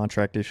have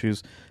contract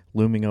issues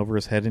looming over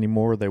his head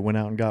anymore. They went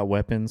out and got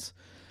weapons,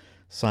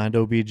 signed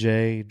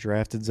OBJ,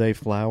 drafted Zay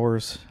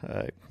Flowers.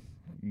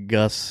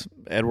 Gus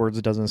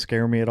Edwards doesn't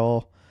scare me at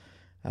all.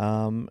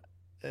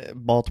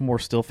 Baltimore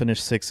still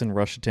finished 6th in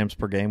rush attempts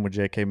per game with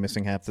J.K.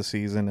 missing half the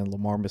season and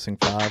Lamar missing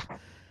 5.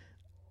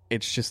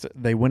 It's just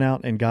they went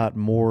out and got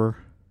more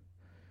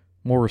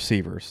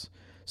receivers.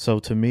 So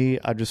to me,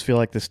 I just feel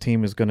like this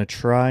team is going to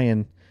try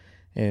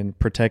and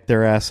protect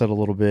their asset a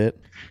little bit.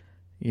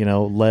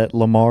 Let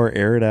Lamar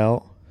air it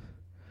out.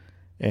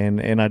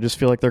 And I just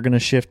feel like they're going to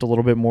shift a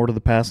little bit more to the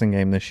passing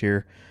game this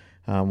year.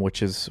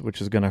 Which is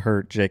going to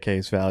hurt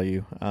JK's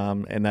value,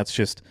 and that's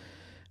just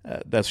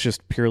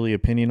purely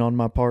opinion on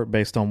my part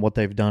based on what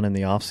they've done in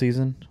the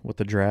offseason with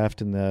the draft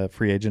and the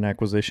free agent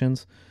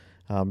acquisitions.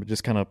 It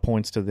just kind of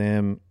points to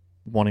them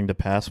wanting to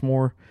pass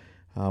more,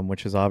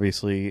 which is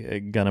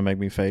obviously going to make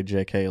me fade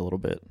JK a little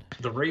bit.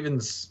 The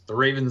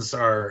Ravens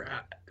are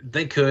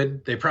they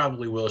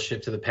probably will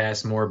shift to the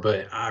pass more,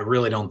 but I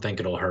really don't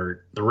think it'll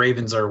hurt. The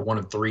Ravens are one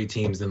of 3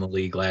 teams in the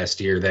league last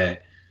year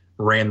that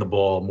ran the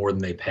ball more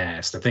than they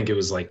passed. I think it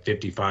was like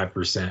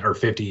 55% or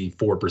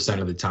 54%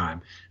 of the time.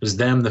 It was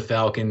them, the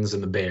Falcons,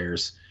 and the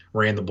Bears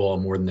ran the ball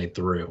more than they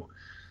threw.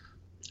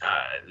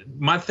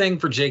 My thing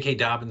for J.K.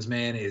 Dobbins,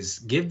 man, is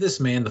give this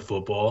man the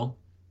football,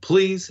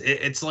 please.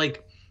 It's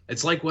like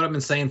what I've been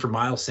saying for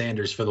Miles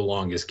Sanders for the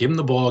longest. Give him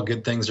the ball,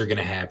 good things are going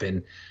to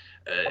happen.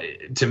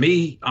 To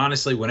me,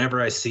 honestly, whenever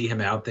I see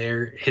him out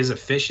there, his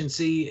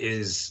efficiency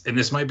is, and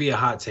this might be a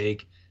hot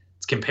take,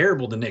 it's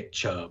comparable to Nick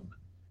Chubb.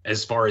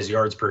 As far as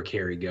yards per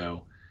carry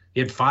go,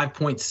 he had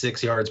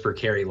 5.6 yards per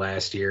carry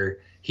last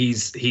year.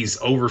 He's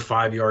over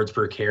 5 yards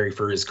per carry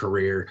for his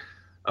career.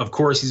 Of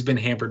course, he's been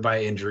hampered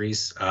by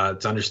injuries.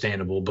 It's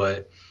understandable,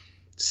 but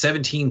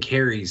 17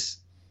 carries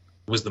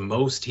was the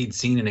most he'd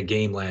seen in a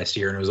game last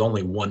year, and it was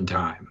only one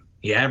time.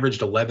 He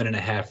averaged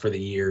 11.5 for the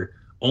year,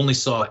 only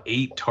saw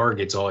 8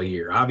 targets all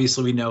year.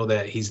 Obviously, we know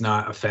that he's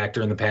not a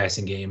factor in the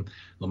passing game.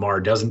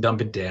 Lamar doesn't dump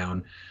it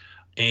down.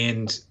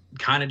 And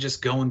kind of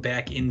just going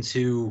back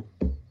into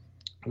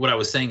what I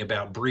was saying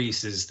about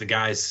Brees is the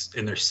guys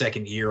in their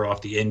second year off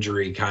the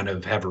injury kind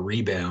of have a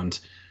rebound.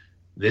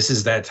 This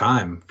is that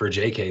time for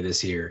JK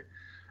this year.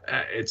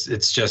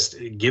 It's just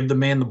give the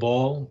man the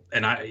ball,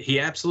 and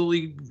he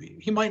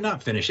might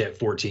not finish at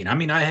 14. I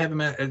mean, I have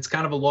him at, it's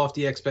kind of a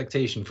lofty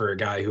expectation for a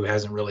guy who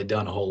hasn't really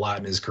done a whole lot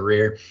in his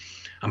career.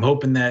 I'm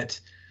hoping that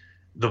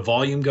the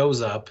volume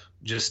goes up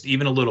just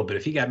even a little bit.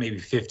 If he got maybe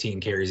 15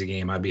 carries a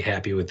game, I'd be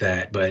happy with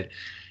that. But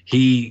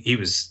he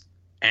was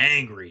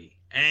angry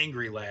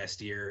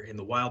last year in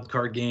the wild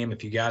card game.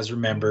 If you guys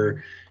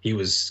remember, he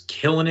was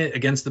killing it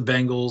against the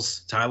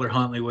Bengals. Tyler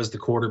Huntley was the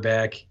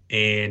quarterback,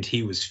 and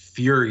he was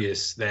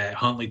furious that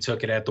Huntley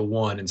took it at the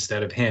 1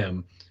 instead of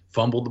him,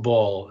 fumbled the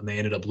ball, and they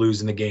ended up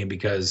losing the game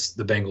because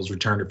the Bengals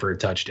returned it for a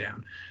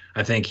touchdown.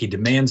 I think he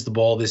demands the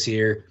ball this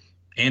year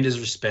and his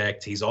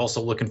respect. He's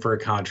also looking for a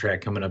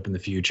contract coming up in the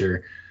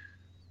future.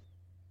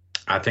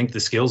 I think the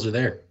skills are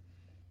there.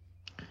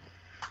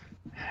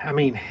 I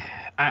mean,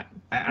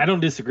 I don't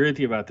disagree with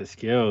you about the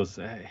skills.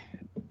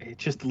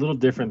 It's just a little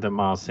different than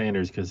Miles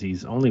Sanders because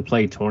he's only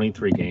played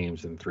 23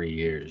 games in 3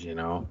 years.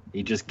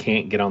 He just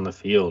can't get on the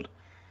field.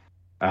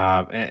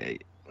 I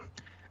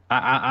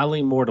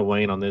lean more to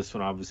Wayne on this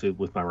one, obviously,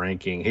 with my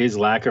ranking. His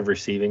lack of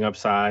receiving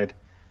upside,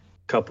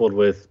 coupled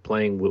with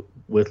playing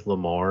with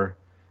Lamar,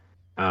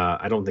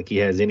 I don't think he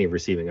has any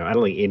receiving. I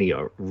don't think any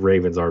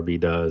Ravens RB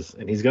does,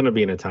 and he's going to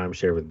be in a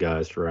timeshare with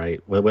Gus,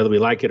 right? Whether we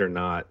like it or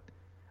not,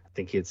 I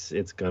think it's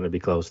going to be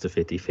close to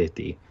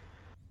 50-50. I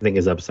think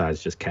his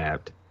upside's just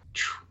capped.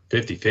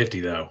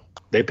 50-50 though.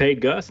 They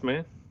paid Gus,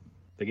 man.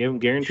 They gave him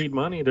guaranteed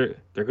money. They're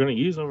going to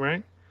use him,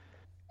 right?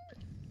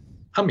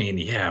 I mean,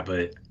 yeah,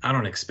 but I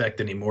don't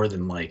expect any more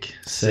than like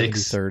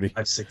 30.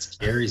 6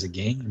 carries a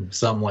game,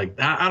 something like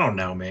that. I don't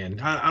know, man.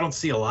 I don't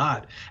see a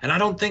lot, and I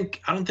don't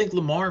think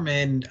Lamar,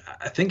 man.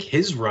 I think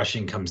his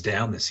rushing comes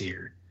down this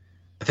year.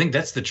 I think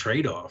that's the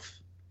trade-off.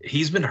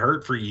 He's been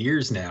hurt for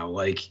years now.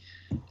 Like,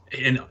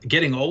 and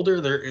getting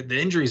older,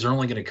 the injuries are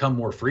only going to come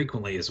more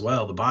frequently as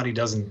well. The body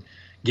doesn't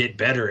get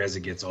better as it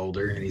gets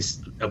older, and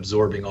he's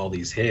absorbing all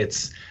these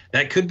hits.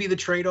 That could be the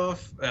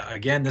trade-off.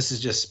 Again, this is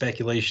just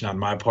speculation on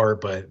my part,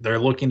 but they're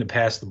looking to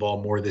pass the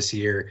ball more this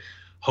year.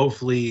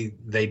 Hopefully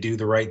they do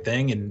the right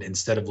thing, and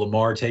instead of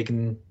Lamar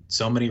taking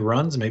so many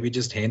runs, maybe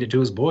just hand it to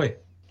his boy.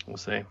 We'll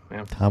see.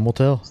 Yeah. Time will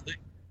tell.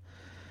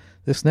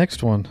 This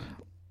next one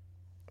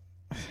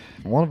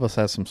of us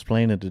has some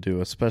splaining to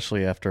do,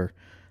 especially after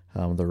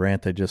the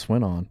rant they just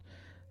went on.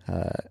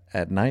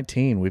 At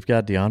 19, we've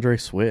got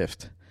DeAndre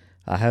Swift.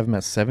 I have him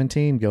at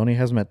 17. Goni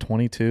has him at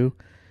 22.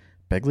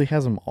 Begley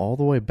has him all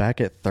the way back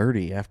at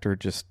 30 after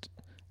just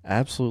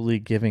absolutely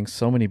giving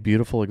so many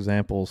beautiful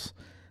examples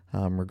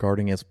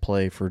regarding his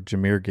play for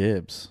Jahmyr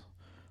Gibbs.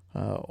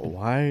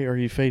 Why are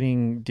you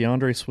fading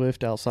DeAndre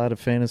Swift outside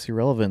of fantasy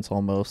relevance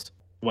almost?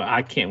 Well,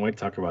 I can't wait to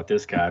talk about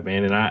this guy,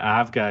 man. And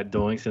I've got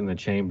doinks in the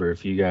chamber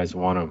if you guys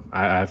want him.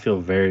 I feel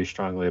very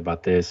strongly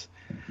about this.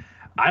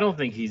 I don't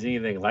think he's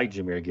anything like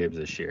Jahmyr Gibbs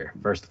this year,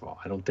 first of all.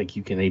 I don't think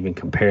you can even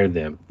compare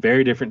them.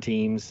 Very different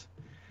teams,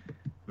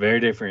 very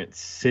different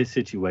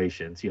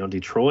situations.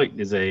 Detroit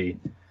is a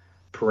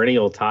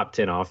perennial top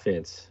 10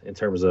 offense in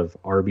terms of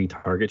RB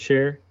target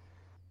share.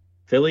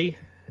 Philly,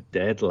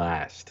 dead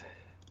last.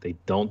 They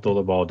don't throw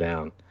the ball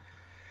down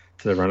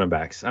to the running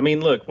backs. I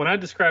mean, look, when I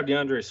describe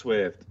DeAndre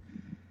Swift,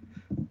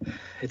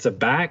 it's a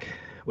back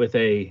with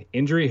a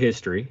injury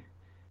history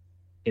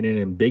in an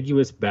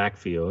ambiguous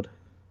backfield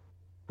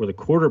where the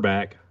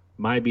quarterback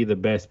might be the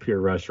best pure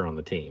rusher on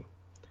the team.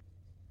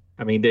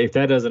 I mean, if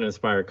that doesn't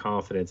inspire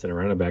confidence in a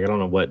running back, I don't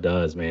know what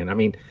does, man. I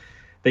mean,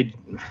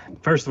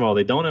 first of all,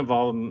 they don't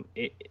involve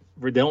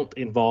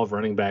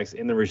running backs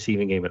in the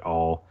receiving game at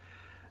all.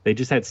 They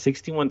just had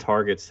 61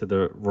 targets to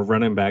the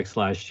running backs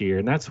last year,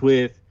 and that's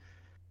with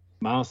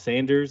Miles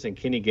Sanders and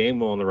Kenny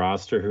Gainwell on the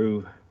roster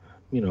who,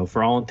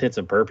 for all intents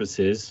and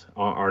purposes,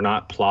 are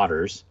not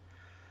plotters.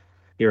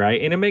 You're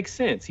right, and it makes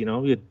sense,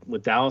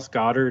 with Dallas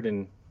Goedert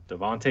and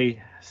Devontae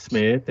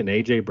Smith and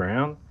A.J.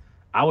 Brown,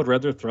 I would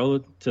rather throw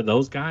to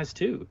those guys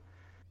too.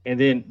 And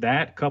then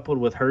that coupled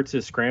with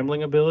Hurts'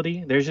 scrambling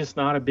ability, there's just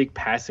not a big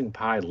passing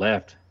pie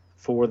left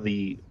for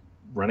the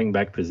running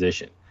back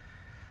position.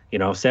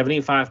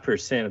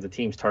 75% of the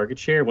team's target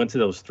share went to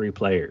those 3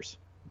 players.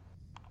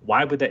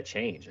 Why would that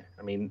change?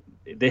 I mean,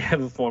 they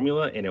have a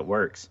formula and it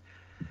works.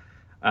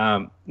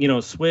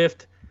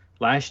 Swift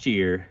last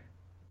year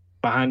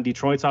behind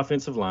Detroit's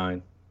offensive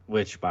line,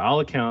 which by all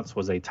accounts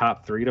was a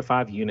top 3 to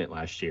 5 unit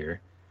last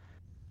year.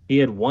 He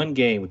had 1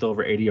 game with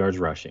over 80 yards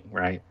rushing,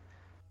 right?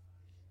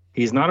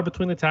 He's not a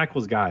between the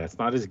tackles guy. That's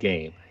not his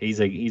game. He's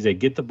a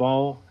get the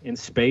ball in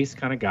space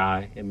kind of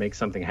guy and make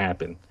something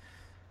happen.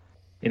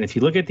 And if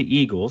you look at the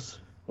Eagles,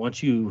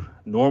 once you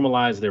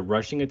normalize their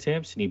rushing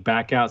attempts and you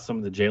back out some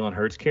of the Jalen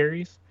Hurts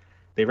carries,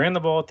 they ran the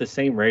ball at the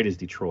same rate as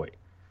Detroit.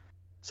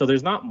 So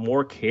there's not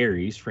more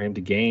carries for him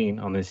to gain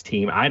on this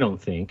team, I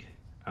don't think,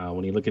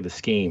 when you look at the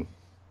scheme.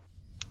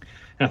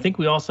 And I think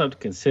we also have to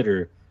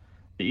consider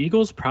the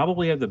Eagles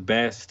probably have the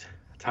best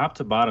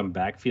top-to-bottom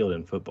backfield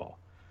in football.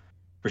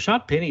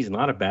 Rashad Penny's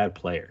not a bad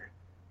player.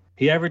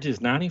 He averages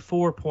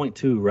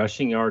 94.2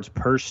 rushing yards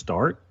per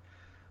start,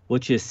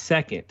 which is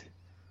second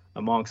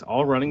amongst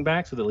all running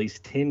backs with at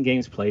least 10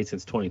 games played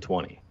since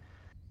 2020.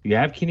 You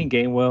have Kenny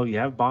Gainwell. You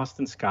have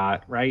Boston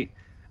Scott, right?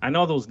 I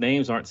know those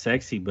names aren't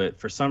sexy, but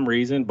for some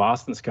reason,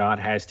 Boston Scott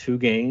has 2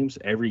 games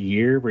every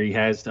year where he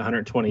has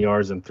 120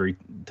 yards and 3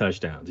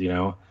 touchdowns,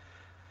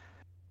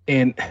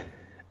 And,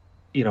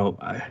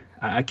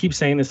 I keep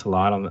saying this a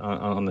lot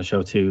on the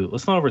show, too.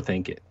 Let's not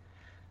overthink it.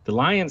 The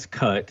Lions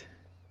cut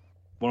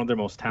one of their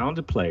most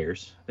talented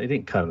players. They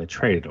didn't cut him. They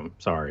traded him,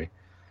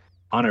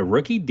 on a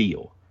rookie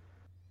deal.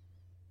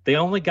 They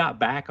only got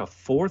back a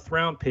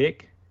 4th-round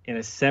pick and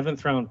a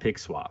 7th-round pick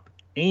swap.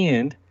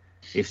 And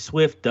if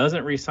Swift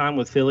doesn't re-sign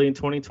with Philly in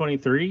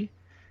 2023,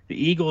 the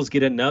Eagles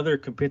get another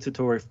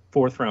compensatory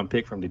 4th-round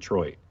pick from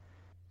Detroit.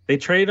 They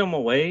trade him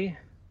away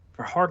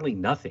for hardly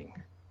nothing.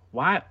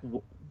 Why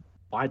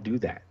do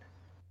that,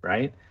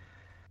 right?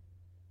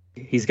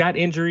 He's got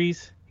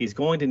injuries. He's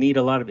going to need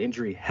a lot of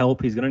injury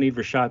help. He's going to need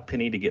Rashad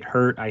Penny to get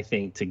hurt, I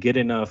think, to get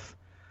enough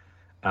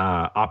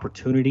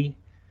opportunity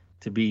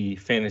to be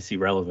fantasy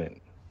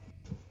relevant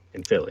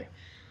in Philly.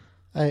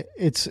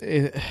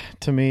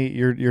 To me,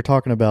 you're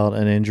talking about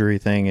an injury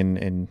thing,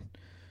 and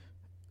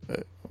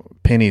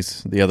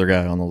Penny's the other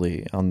guy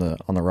on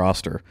the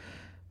roster.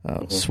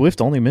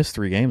 Swift only missed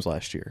 3 games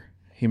last year.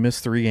 He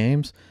missed 3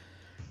 games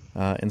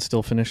and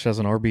still finished as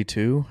an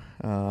RB2.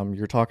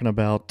 You're talking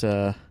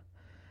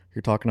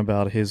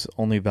about his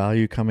only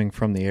value coming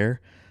from the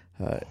air.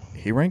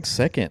 He ranked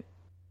 2nd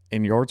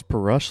in yards per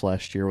rush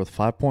last year with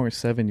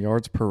 5.7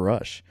 yards per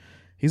rush.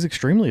 He's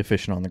extremely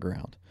efficient on the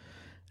ground.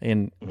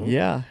 And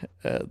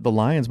the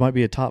Lions might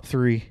be a top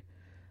three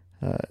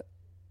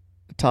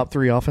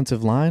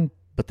offensive line,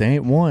 but they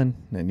ain't won.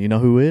 And you know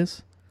who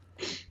is?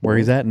 Where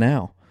he's at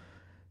now.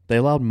 They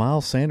allowed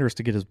Miles Sanders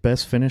to get his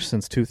best finish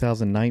since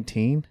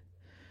 2019.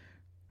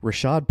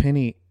 Rashad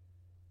Penny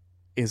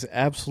is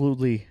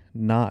absolutely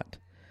not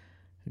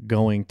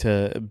going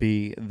to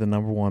be the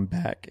number 1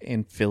 back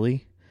in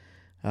Philly.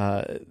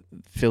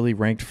 Philly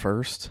ranked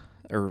first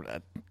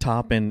or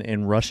top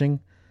in rushing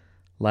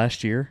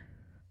last year.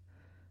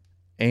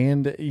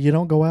 And you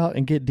don't go out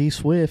and get D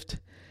Swift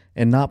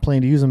and not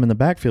plan to use him in the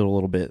backfield a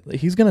little bit.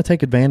 He's going to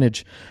take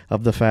advantage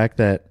of the fact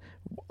that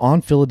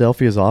on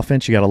Philadelphia's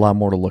offense, you got a lot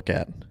more to look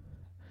at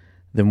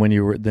than when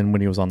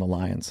he was on the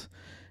Lions.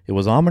 It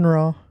was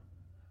Amon-Ra,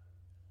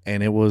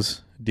 and it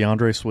was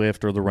DeAndre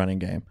Swift or the running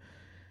game.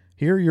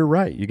 Here, you're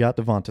right. You got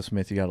Devonta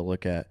Smith you got to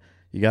look at.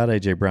 You got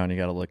A.J. Brown you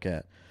got to look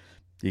at.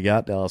 You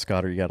got Dallas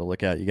Goedert you got to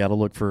look at. You got to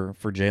look for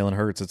Jalen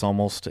Hurts. It's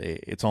almost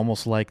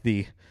like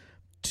the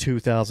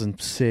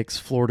 2006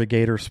 Florida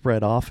Gator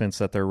spread offense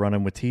that they're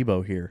running with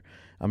Tebow here.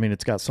 I mean,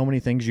 it's got so many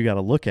things you got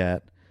to look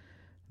at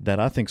that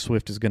I think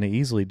Swift is going to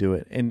easily do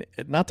it. And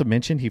not to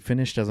mention, he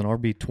finished as an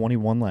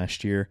RB21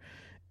 last year,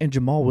 and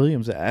Jamal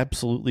Williams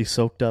absolutely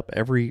soaked up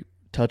every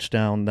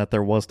touchdown that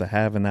there was to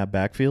have in that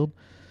backfield.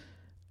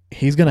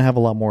 He's going to have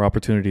a lot more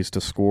opportunities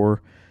to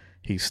score.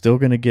 He's still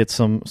going to get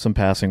some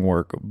passing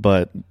work,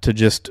 but to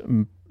just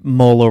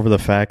mull over the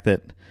fact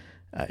that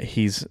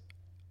he's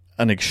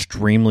an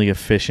extremely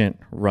efficient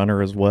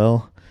runner as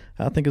well,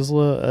 I think is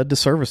a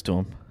disservice to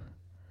him.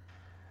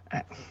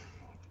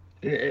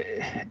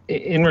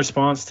 In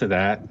response to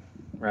that,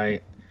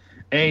 right?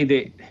 They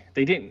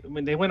didn't. I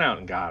mean, they went out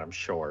and got him,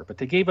 sure, but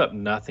they gave up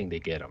nothing to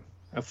get him.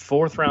 A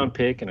 4th-round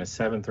pick and a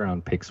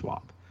 7th-round pick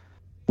swap,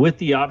 with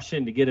the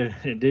option to get an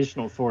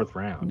additional 4th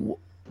round.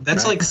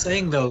 That's right? like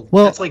saying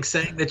that's like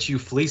saying that you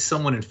fleece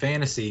someone in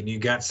fantasy and you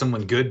got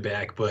someone good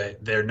back,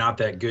 but they're not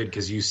that good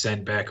because you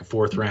sent back a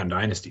 4th-round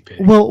dynasty pick.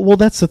 Well,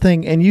 that's the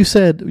thing. And you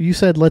said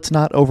let's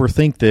not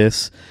overthink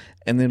this,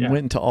 and then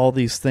went into all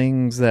these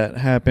things that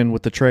happened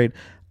with the trade.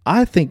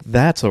 I think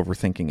that's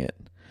overthinking it,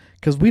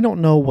 because we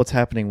don't know what's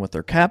happening with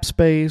their cap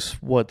space,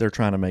 what they're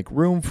trying to make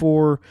room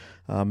for.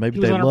 Maybe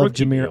they love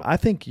Jameer. Deal. I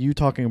think you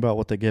talking about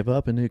what they give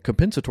up and a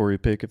compensatory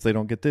pick if they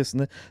don't get this,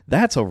 and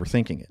that's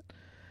overthinking it.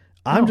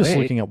 I'm just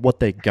looking at what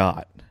they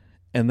got,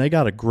 and they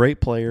got a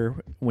great player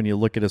when you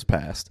look at his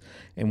past.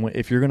 And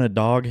if you're going to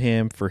dog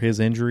him for his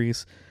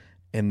injuries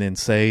and then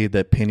say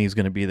that Penny's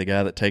going to be the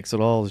guy that takes it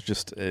all,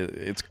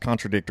 it's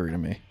contradictory to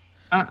me.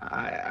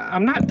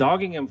 I'm not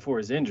dogging him for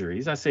his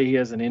injuries. I say he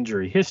has an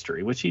injury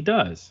history, which he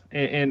does.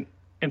 And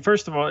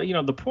first of all,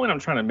 the point I'm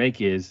trying to make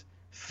is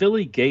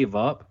Philly gave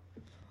up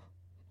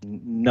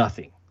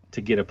nothing to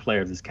get a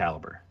player of this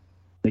caliber.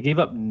 They gave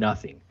up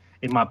nothing.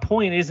 And my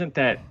point isn't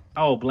that,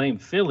 blame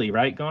Philly,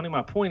 right, Goni?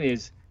 My point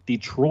is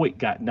Detroit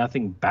got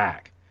nothing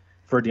back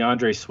for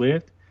DeAndre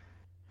Swift,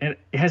 and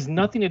it has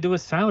nothing to do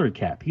with salary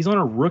cap. He's on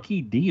a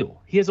rookie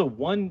deal. He has a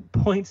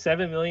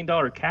 $1.7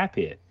 million cap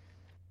hit.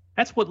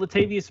 That's what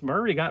Latavius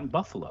Murray got in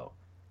Buffalo.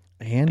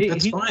 And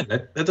that's fine.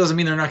 That doesn't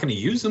mean they're not going to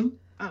use him.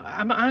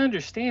 I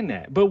understand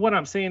that. But what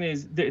I'm saying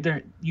is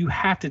you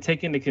have to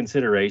take into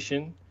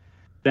consideration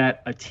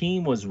that a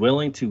team was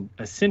willing to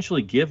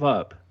essentially give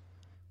up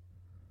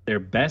their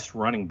best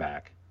running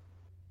back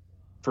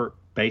for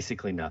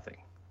basically nothing,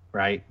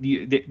 right?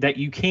 That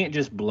you can't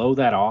just blow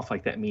that off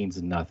like that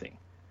means nothing,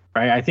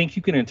 right? I think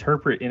you can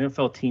interpret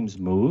NFL teams'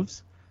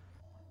 moves,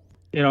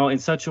 in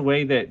such a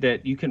way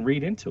that you can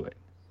read into it.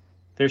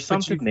 There's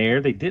something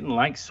there. They didn't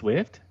like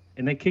Swift,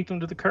 and they kicked him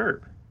to the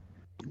curb.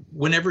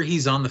 whenever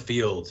he's on the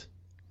field,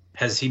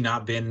 has he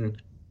not been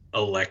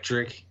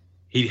electric?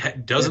 He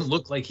doesn't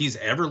look like he's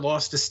ever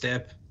lost a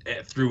step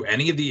through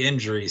any of the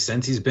injuries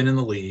since he's been in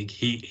the league.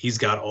 He's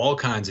got all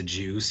kinds of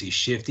juice. He's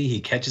shifty.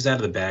 He catches out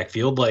of the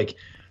backfield. Like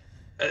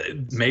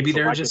maybe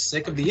they're just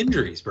sick of the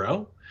injuries,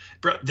 bro.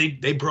 Bro,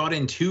 they brought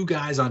in 2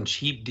 guys on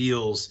cheap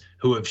deals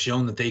who have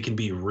shown that they can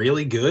be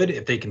really good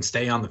if they can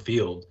stay on the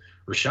field.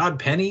 Rashad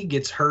Penny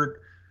gets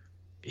hurt.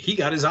 He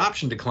got his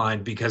option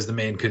declined because the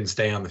man couldn't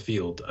stay on the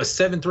field. A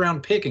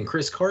 7th-round pick, and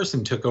Chris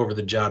Carson took over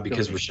the job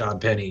because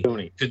Rashad Penny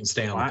couldn't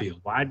stay on the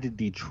field. Why did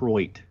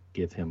Detroit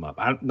give him up?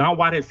 Not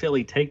why did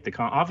Philly take the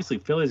obviously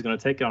Philly's going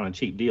to take it on a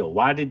cheap deal.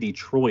 Why did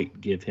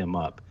Detroit give him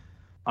up?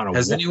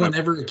 Has anyone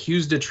ever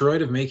accused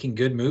Detroit of making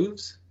good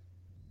moves?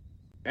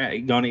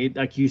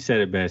 Like you said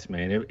it best,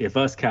 man. If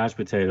us couch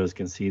potatoes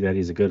can see that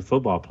he's a good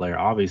football player,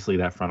 obviously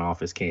that front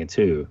office can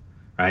too,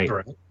 right?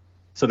 Correct.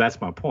 So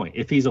that's my point.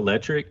 If he's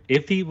electric,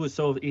 he was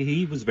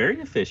very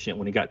efficient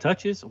when he got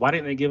touches. Why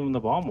didn't they give him the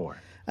ball more?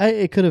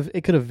 It could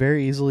have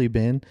very easily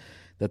been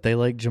that they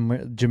liked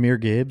Jahmyr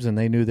Gibbs and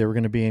they knew they were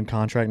going to be in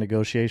contract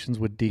negotiations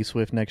with D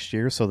Swift next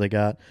year, so they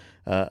got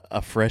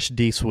a fresh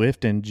D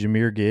Swift and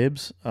Jahmyr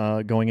Gibbs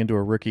going into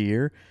a rookie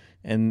year,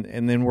 and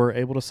then we're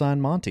able to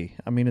sign Monty.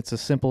 I mean, it's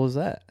as simple as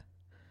that.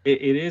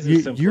 It is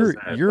as simple as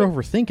that. You're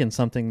overthinking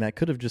something that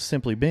could have just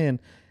simply been,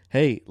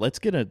 hey, let's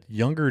get a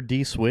younger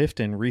D Swift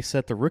and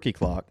reset the rookie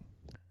clock.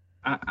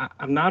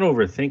 I'm not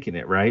overthinking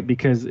it, right?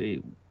 Because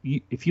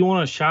if you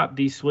want to shop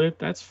D Swift,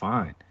 that's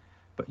fine.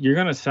 But you're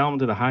going to sell him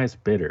to the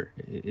highest bidder.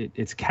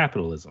 It's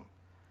capitalism,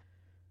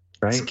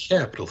 right? It's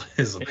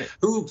capitalism.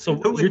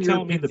 You're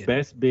telling me the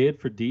best bid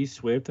for D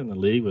Swift in the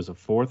league was a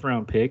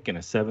 4th-round pick and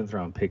a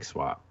 7th-round pick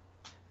swap?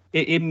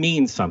 It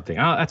means something.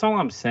 That's all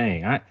I'm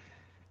saying.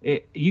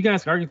 You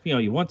guys can argue with me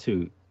all you want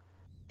to.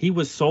 He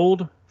was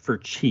sold for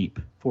cheap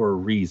for a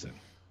reason,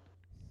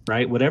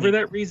 right? Whatever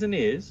that reason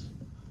is,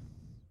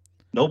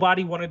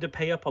 nobody wanted to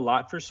pay up a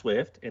lot for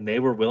Swift, and they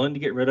were willing to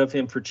get rid of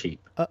him for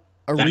cheap.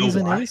 A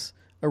reason is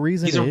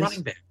he's a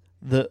running back.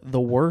 The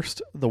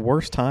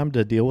worst time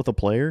to deal with a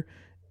player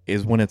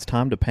is when it's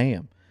time to pay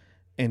him,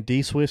 and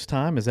D Swift's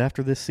time is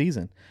after this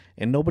season,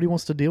 and nobody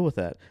wants to deal with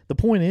that. The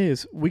point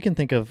is, we can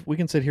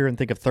sit here and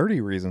think of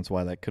 30 reasons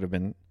why that could have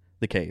been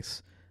the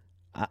case.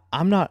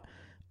 I'm not.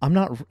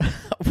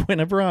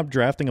 Whenever I'm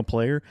drafting a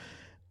player,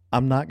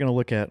 I'm not going to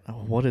look at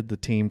what did the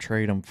team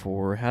trade him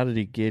for, how did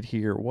he get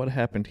here, what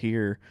happened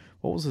here,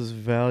 what was his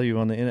value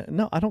on the internet.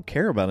 No, I don't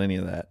care about any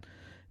of that.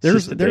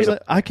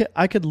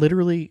 I could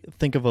literally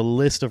think of a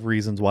list of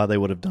reasons why they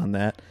would have done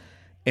that,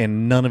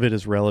 and none of it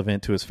is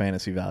relevant to his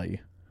fantasy value.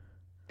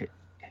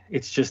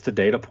 It's just a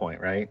data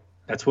point, right?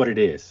 That's what it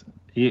is.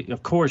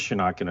 Of course, you're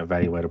not going to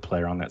evaluate a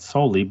player on that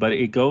solely, but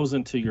it goes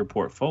into your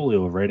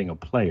portfolio of rating a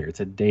player. It's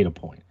a data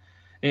point.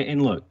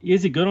 And look,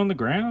 is he good on the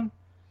ground?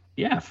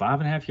 Yeah,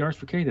 5.5 yards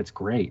per carry. That's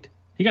great.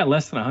 He got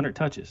less than 100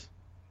 touches.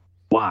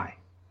 Why?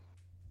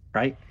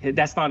 Right?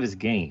 That's not his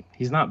game.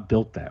 He's not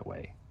built that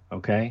way.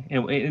 Okay?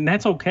 And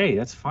that's okay.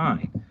 That's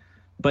fine.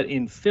 But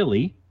in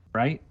Philly,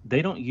 right,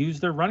 they don't use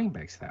their running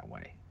backs that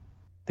way.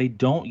 They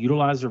don't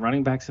utilize their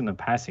running backs in the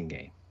passing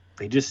game.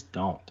 They just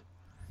don't.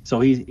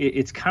 So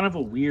it's kind of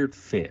a weird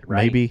fit,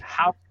 right? Maybe.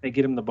 How can they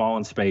get him the ball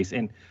in space?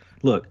 And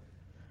look,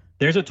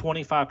 there's a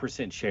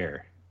 25%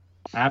 share.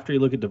 After you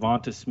look at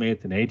Devonta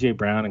Smith and A.J.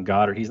 Brown and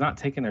Goddard, he's not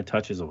taking their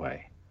touches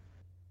away.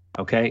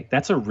 Okay?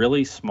 That's a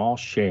really small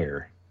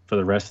share for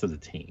the rest of the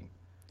team.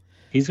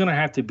 He's going to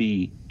have to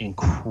be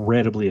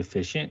incredibly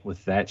efficient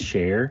with that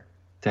share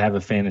to have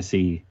a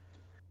fantasy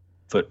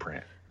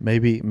footprint.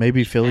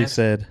 Maybe Philly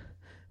said,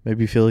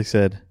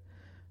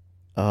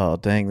 oh,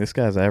 dang, this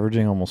guy's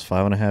averaging almost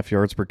 5.5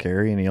 yards per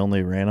carry, and he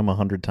only ran him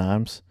 100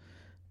 times.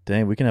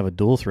 Dang, we can have a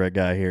dual threat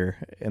guy here,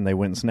 and they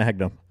went and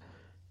snagged him.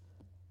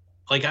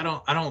 Like,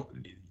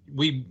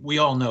 we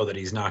all know that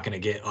he's not going to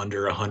get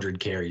under 100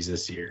 carries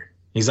this year.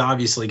 He's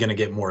obviously going to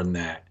get more than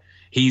that.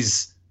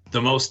 He's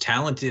the most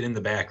talented in the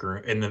back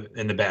room,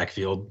 in the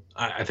backfield,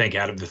 I think,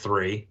 out of the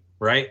 3,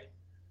 right?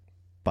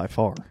 By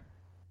far.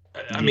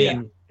 I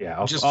mean,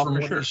 just from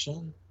what he's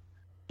shown,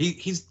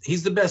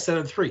 he's the best out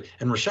of the 3.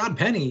 And Rashad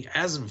Penny,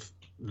 as of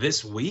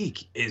this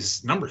week,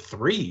 is number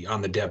 3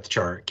 on the depth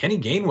chart. Kenny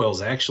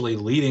Gainwell's actually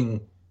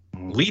leading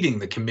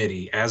the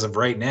committee as of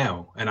right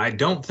now, and I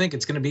don't think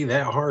it's going to be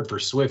that hard for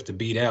Swift to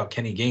beat out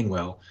Kenny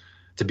Gainwell,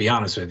 to be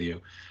honest with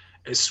you.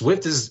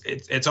 Swift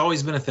it's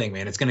always been a thing,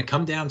 man. It's going to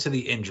come down to the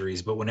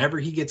injuries, but whenever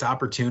he gets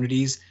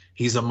opportunities,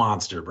 he's a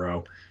monster,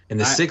 bro. In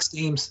the 6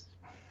 games,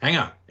 hang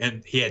on,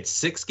 and he had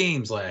 6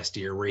 games last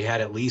year where he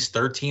had at least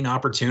 13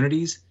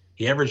 opportunities.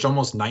 He averaged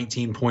almost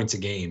 19 points a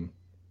game.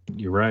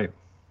 You're right,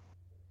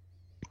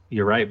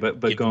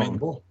 but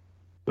going.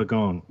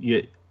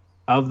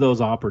 Of those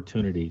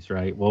opportunities,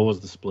 right? What was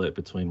the split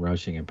between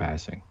rushing and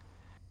passing?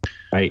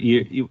 Right,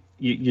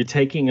 you're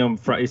taking them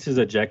from. This is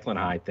a Jekyll and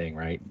Hyde thing,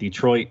 right?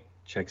 Detroit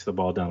checks the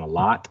ball down a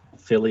lot.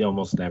 Philly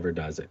almost never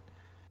does it.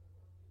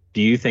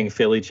 Do you think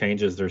Philly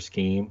changes their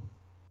scheme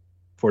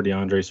for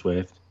DeAndre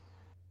Swift?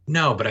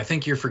 No, but I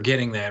think you're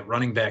forgetting that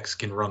running backs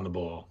can run the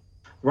ball.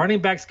 running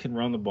backs can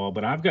run the ball,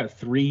 but I've got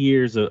 3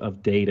 years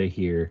of data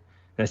here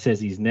that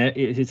says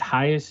his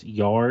highest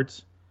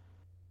yards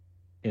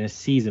in a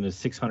season is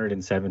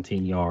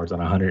 617 yards on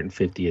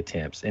 150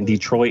 attempts, and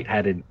Detroit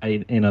had an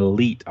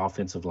elite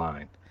offensive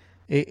line.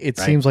 It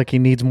right? Seems like he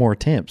needs more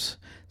attempts.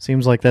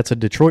 Seems like that's a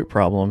Detroit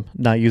problem,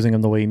 not using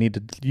him the way you need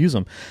to use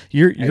him.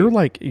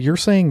 You're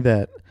saying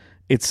that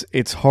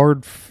it's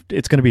hard.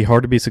 It's going to be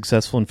hard to be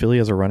successful in Philly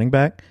as a running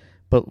back.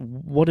 But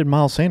what did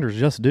Miles Sanders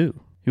just do?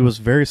 He was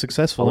very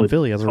successful in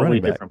Philly as a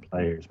running back. Totally different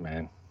players,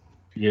 man.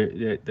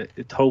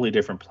 Totally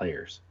different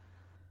players.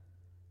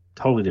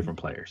 Totally different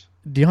players.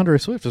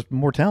 DeAndre Swift is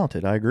more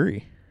talented. I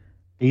agree.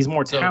 He's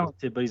more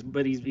talented,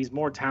 but he's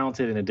more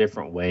talented in a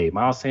different way.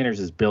 Miles Sanders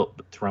is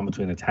built to run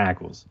between the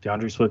tackles.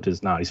 DeAndre Swift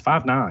is not. He's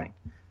 5'9".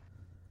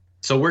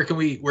 So where can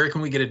we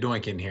get a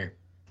doink in here?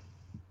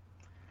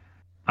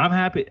 I'm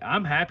happy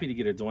to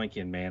get a doink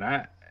in, man.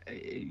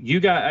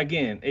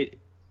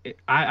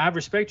 I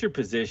respect your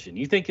position.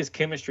 You think his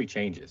chemistry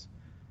changes.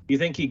 You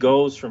think he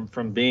goes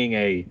from being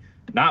a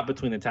not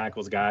between the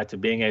tackles guy to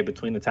being a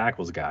between the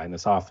tackles guy in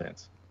this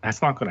offense.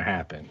 That's not going to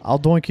happen. I'll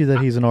doink you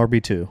that he's an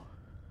RB2.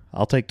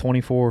 I'll take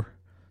 24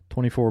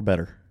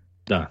 better.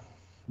 Done.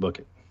 Book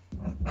it.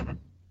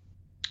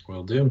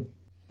 Will do.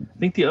 I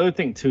think the other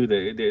thing, too,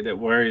 that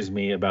worries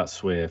me about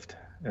Swift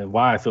and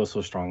why I feel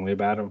so strongly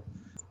about him,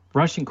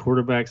 rushing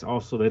quarterbacks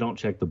also, they don't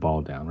check the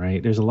ball down,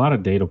 right? There's a lot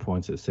of data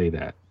points that say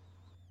that.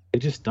 They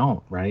just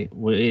don't, right?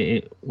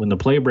 When the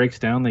play breaks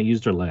down, they use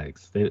their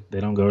legs. They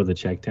don't go to the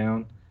check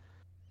down.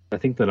 I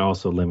think that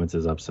also limits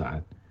his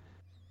upside.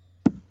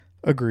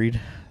 Agreed.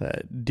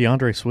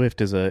 DeAndre Swift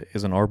is an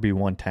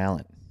RB1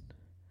 talent.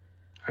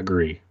 I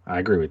agree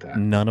with that.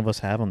 None of us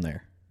have him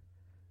there,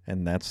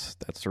 and that's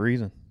the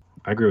reason.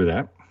 I agree with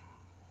that.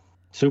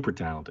 Super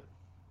talented.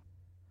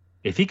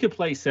 If he could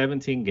play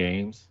 17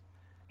 games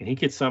and he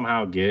could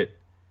somehow get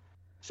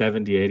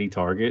 70, 80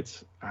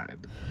 targets.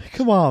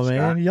 Come on,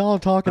 man. Y'all are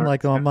talking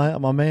like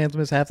my man's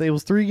missed half. It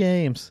was 3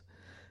 games.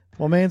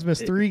 My man's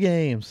missed 3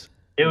 games.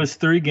 It was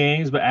 3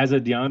 games, but as a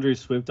DeAndre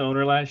Swift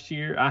owner last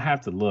year, I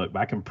have to look. But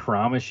I can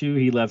promise you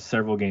he left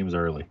several games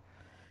early.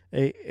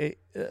 The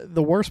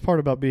worst part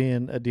about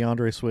being a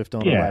DeAndre Swift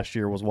owner last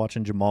year was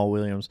watching Jamal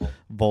Williams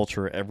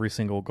vulture every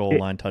single goal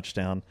line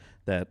touchdown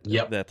that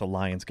the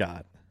Lions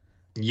got.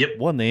 Yep. It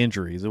wasn't the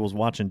injuries. It was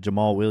watching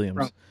Jamal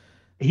Williams.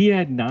 He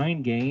had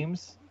 9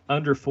 games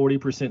under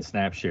 40%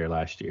 snap share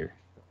last year.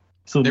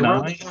 So they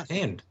rode the hot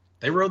hand.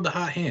 They rode the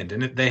hot hand,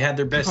 and they had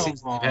their best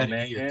season they've had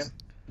in years.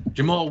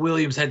 Jamal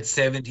Williams had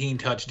 17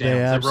 touchdowns.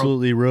 They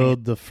absolutely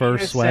rode the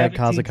first swag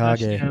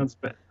Kazakage.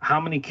 But how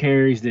many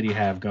carries did he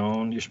have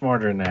going? You're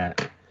smarter than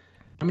that.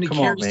 How many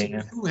carries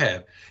did you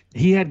have?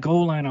 He had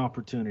goal line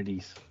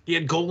opportunities. He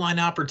had goal line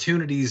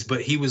opportunities,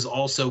 but he was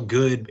also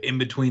good in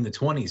between the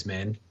 20s,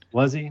 man.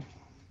 Was he?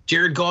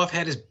 Jared Goff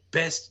had his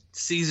best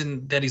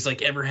season that he's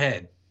ever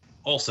had.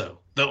 Also,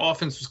 the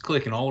offense was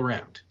clicking all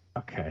around.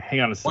 Okay,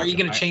 hang on a second. Why are you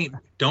gonna change?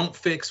 Don't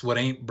fix what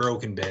ain't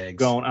broken,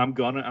 Bags. I'm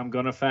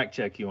gonna fact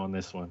check you on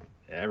this one.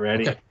 Yeah,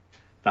 ready? Okay.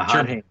 The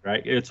hot hand,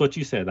 right? It's what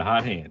you said. The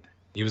hot hand.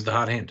 He was the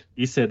hot hand.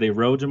 You said they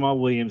rode Jamal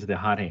Williams the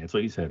hot hand. That's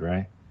what you said,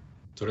 right?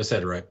 That's what I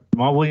said, right?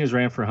 Jamal Williams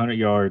ran for 100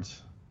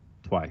 yards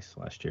twice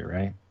last year,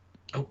 right?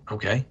 Oh,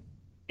 okay.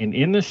 And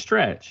in the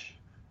stretch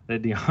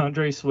that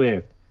DeAndre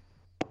Swift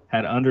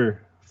had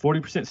under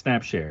 40%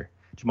 snap share,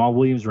 Jamal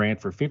Williams ran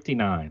for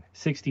 59,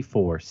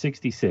 64,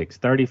 66,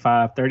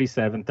 35,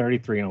 37,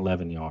 33, and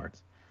 11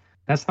 yards.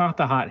 That's not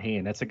the hot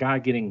hand. That's a guy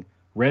getting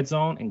red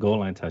zone and goal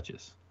line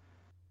touches.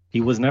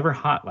 He was never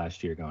hot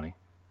last year, Goni.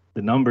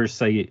 The numbers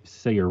say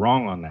you're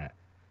wrong on that.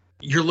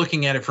 You're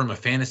looking at it from a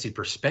fantasy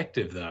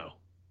perspective, though.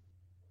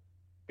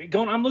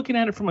 I'm looking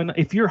at it from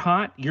if you're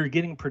hot, you're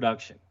getting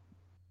production.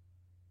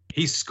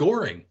 He's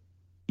scoring.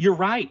 You're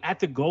right. At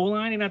the goal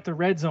line and at the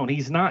red zone,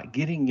 he's not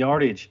getting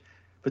yardage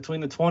between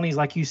the 20s,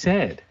 like you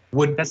said.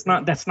 That's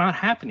not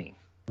happening.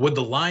 Would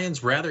the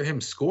Lions rather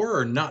him score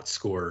or not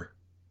score?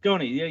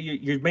 Goni,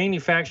 you're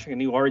manufacturing a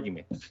new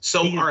argument.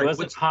 So he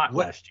wasn't hot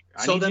last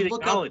year. So then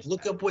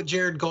look up what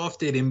Jared Goff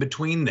did in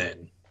between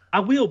then. I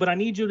will, but I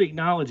need you to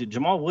acknowledge it.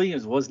 Jamal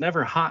Williams was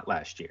never hot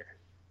last year.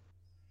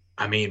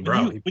 I mean,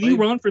 bro. When you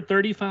run for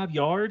 35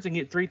 yards and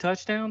get 3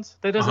 touchdowns,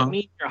 that doesn't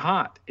mean you're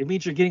hot. It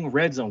means you're getting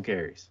red zone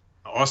carries.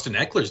 Austin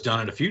Eckler's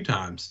done it a few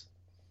times.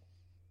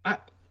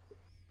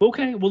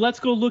 Okay, well, let's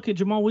go look at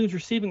Jamal Williams'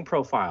 receiving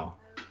profile.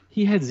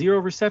 He had 0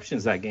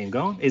 receptions that game,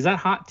 Gone. Is that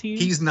hot to you?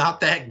 He's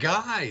not that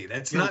guy.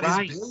 That's You're not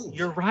right. his build.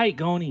 You're right,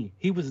 Goni.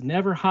 He was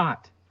never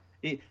hot.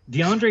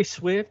 DeAndre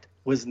Swift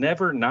was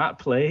never not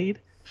played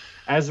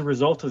as a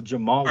result of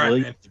Jamal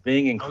Williams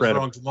being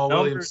incredible. Jamal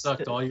Williams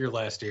sucked all year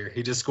last year.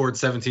 He just scored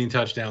 17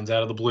 touchdowns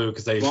out of the blue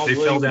because they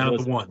fell down at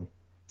the 1.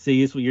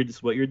 See, it's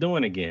what you're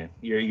doing again.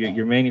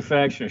 You're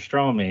manufacturing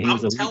straw man. I'm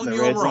telling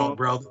you I'm wrong,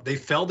 bro. They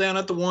fell down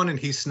at the 1 and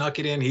he snuck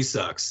it in. He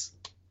sucks.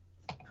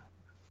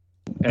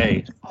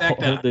 Hey,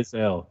 hold this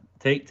L.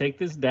 Take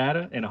this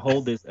data and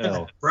hold this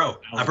L. Bro,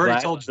 I've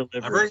already told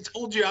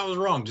you I was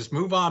wrong. Just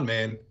move on,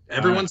 man.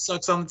 Everyone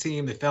sucks on the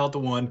team. They fell at the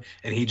one,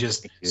 and he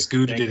just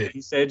scooted it in.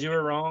 He said you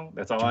were wrong.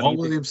 That's all I need. Jamal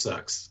Williams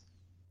sucks.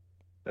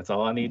 That's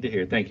all I need to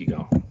hear. Thank you,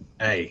 Go.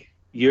 Hey,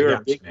 you're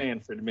a big man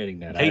for admitting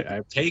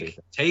that.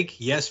 Take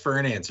yes for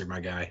an answer,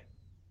 my guy.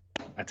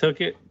 I took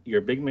it.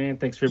 You're a big man.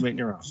 Thanks for admitting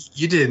you're wrong.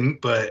 You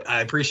didn't, but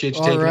I appreciate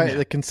you taking it. All right,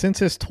 the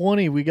consensus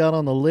 20 we got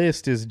on the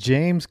list is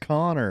James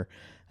Conner.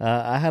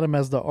 I had him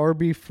as the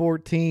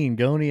RB14,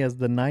 Goni as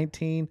the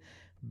 19,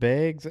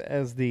 Beggs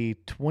as the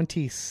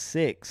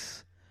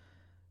 26.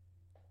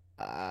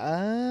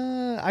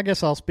 I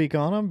guess I'll speak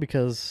on him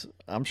because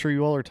I'm sure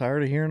you all are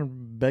tired of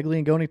hearing Begley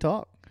and Goni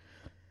talk.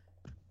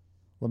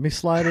 Let me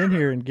slide in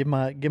here and get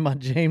my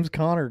James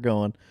Conner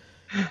going.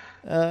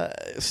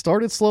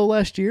 Started slow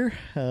last year,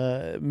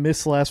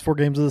 missed the last 4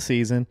 games of the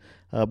season,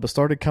 but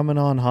started coming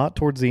on hot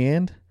towards the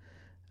end.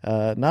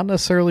 Not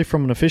necessarily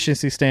from an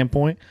efficiency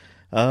standpoint,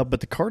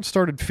 but the Cards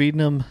started feeding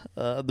him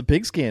the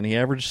pigskin. He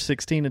averaged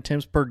 16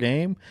 attempts per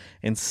game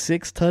and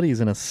 6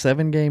 tutties in a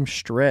 7-game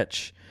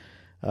stretch.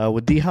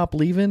 With D-Hop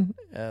leaving,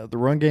 the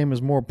run game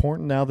is more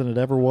important now than it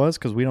ever was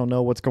because we don't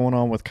know what's going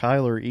on with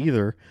Kyler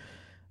either.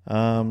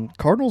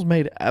 Cardinals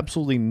made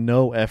absolutely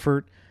no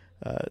effort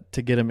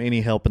to get him any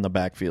help in the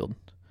backfield.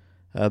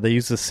 They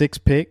used the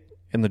 6th pick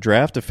in the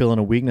draft to fill in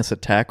a weakness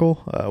at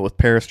tackle with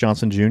Paris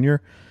Johnson Jr.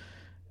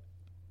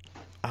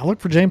 I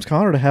look for James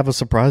Conner to have a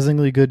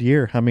surprisingly good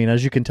year. I mean,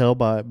 as you can tell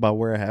by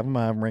where I have him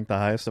ranked the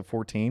highest at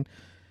 14.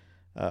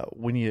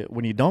 When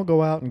you don't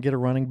go out and get a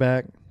running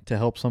back to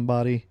help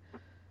somebody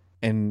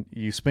and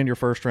you spend your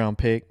first-round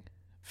pick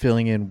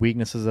filling in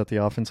weaknesses at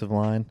the offensive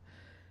line,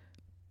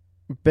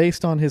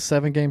 based on his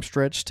 7-game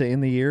stretch to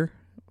end the year,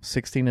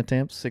 16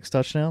 attempts, 6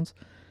 touchdowns,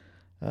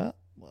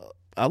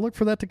 I look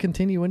for that to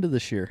continue into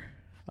this year.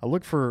 I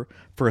look for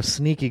a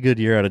sneaky good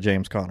year out of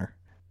James Conner.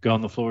 Go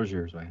on, the floor is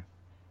yours, man.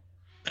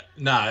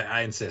 No,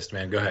 I insist,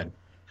 man. Go ahead.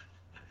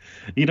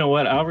 You know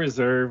what? I'll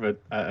reserve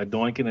a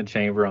doink in the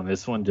chamber on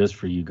this one just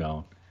for you,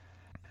 Gone.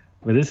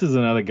 But this is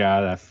another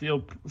guy that I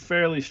feel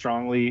fairly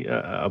strongly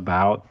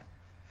about.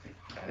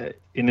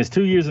 In his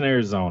 2 years in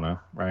Arizona,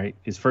 right,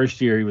 his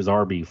first year he was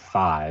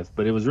RB5,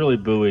 but it was really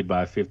buoyed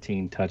by a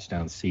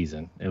 15-touchdown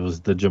season. It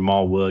was the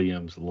Jamal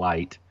Williams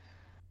light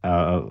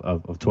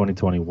of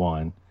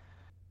 2021.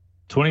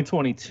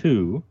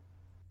 2022,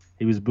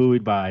 he was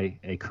buoyed by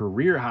a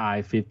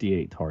career-high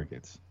 58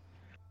 targets.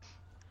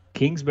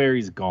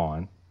 Kingsbury's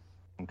gone,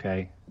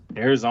 okay?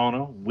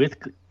 Arizona, with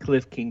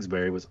Cliff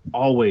Kingsbury, was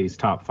always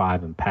top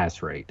 5 in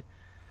pass rate.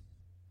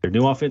 Their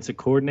new offensive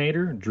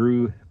coordinator,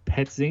 Drew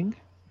Petzing,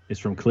 is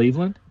from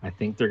Cleveland. I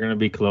think they're going to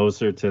be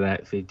closer to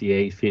that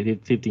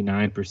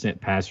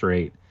 59% pass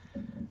rate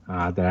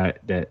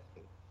that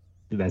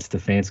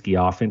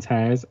Stefanski offense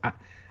has.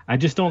 I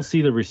just don't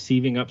see the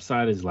receiving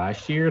upside as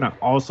last year, and I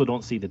also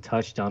don't see the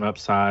touchdown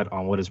upside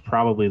on what is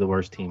probably the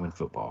worst team in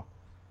football.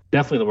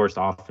 Definitely the worst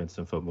offense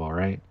in football,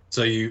 right?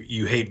 So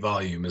you hate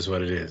volume is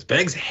what it is.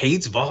 Beggs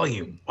hates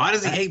volume. Why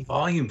does he hate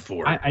volume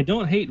for? I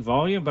don't hate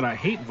volume, but I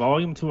hate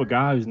volume to a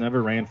guy who's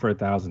never ran for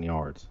 1,000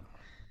 yards.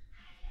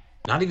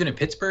 Not even in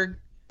Pittsburgh?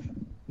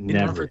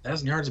 Never. Run for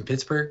 1,000 yards in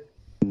Pittsburgh?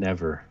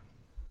 Never.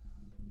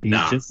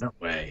 No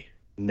way.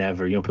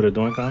 Never. You want to put a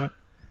doink on it?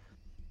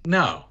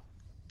 No.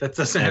 That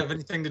doesn't have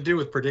anything to do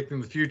with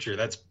predicting the future.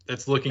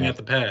 That's looking at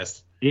the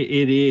past.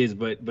 It is,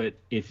 but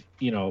if,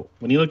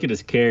 when you look at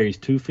his carries,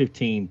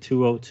 215,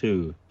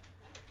 202,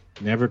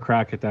 never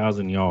crack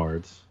 1,000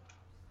 yards.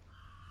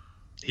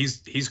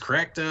 He's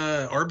cracked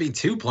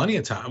RB2 plenty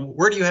of time.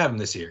 Where do you have him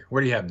this year?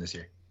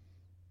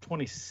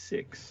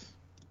 26.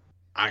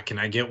 Can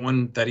I get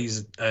one that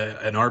he's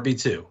an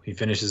RB2? He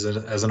finishes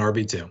as an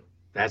RB2.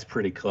 That's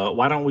pretty close.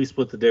 Why don't we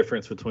split the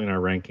difference between our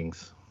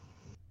rankings?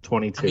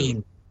 22. I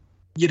mean,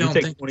 you don't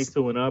take think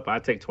 22 and up. I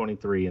take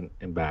 23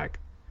 and back.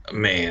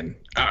 Man,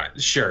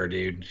 sure,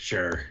 dude,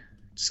 sure.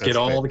 Just get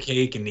all the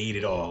cake and eat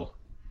it all.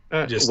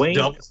 Just Wayne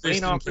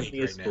double-fisting offered cake me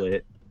a right now.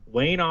 split.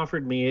 Wayne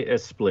offered me a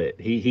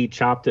split. He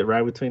chopped it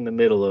right between the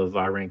middle of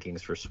our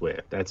rankings for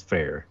Swift. That's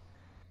fair.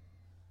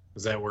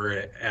 Was that where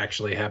it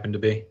actually happened to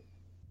be?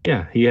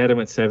 Yeah, he had him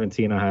at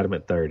 17. I had him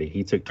at 30.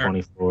 He took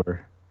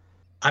 24.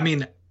 I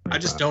mean, I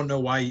just don't know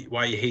why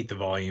you hate the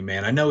volume,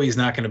 man. I know he's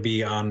not going to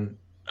be on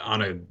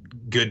a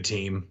good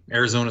team.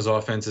 Arizona's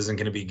offense isn't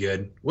going to be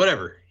good.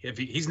 Whatever. If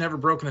he's never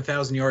broken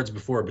 1,000 yards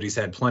before, but he's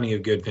had plenty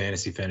of good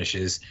fantasy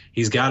finishes.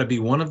 He's got to be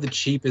one of the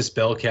cheapest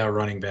bell cow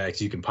running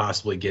backs you can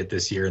possibly get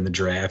this year in the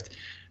draft.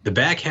 The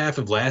back half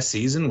of last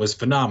season was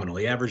phenomenal.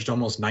 He averaged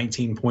almost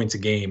 19 points a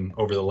game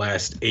over the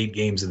last 8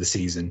 games of the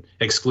season,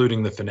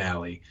 excluding the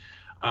finale.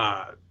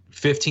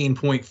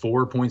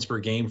 15.4 points per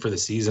game for the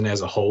season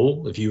as a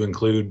whole, if you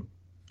include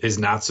his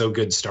not so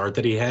good start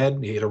that he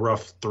had. He had a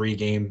rough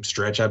 3-game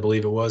stretch, I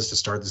believe it was, to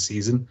start the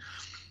season.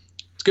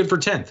 It's good for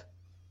 10th.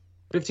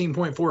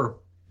 15.4.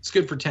 It's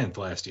good for 10th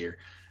last year.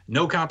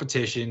 No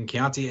competition.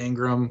 Keontae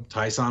Ingram,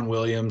 Tyson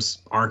Williams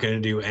aren't going to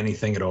do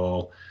anything at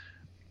all.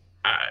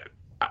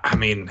 I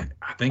mean,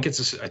 I think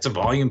it's a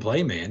volume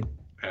play, man.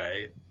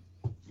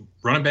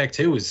 running back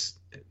 2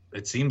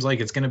 it seems like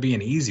it's going to be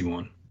an easy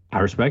one. I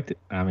respect it.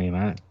 I mean,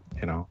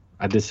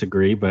 I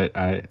disagree, but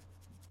I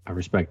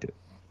respect it.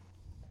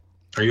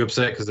 Are you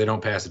upset because they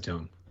don't pass it to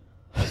him?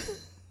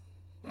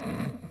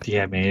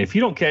 Yeah, man. If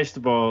you don't catch the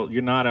ball,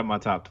 you're not at my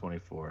top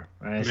 24.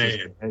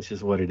 That's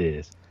just what it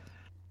is.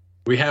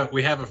 We have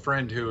a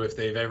friend who, if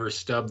they've ever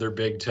stubbed their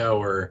big toe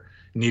or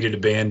needed a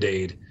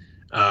Band-Aid,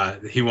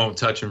 he won't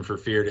touch him for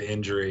fear to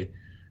injury.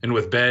 And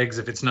with Beggs,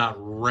 if it's not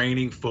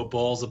raining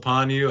footballs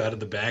upon you out of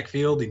the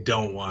backfield, he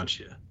don't want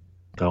you.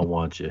 Don't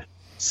want you.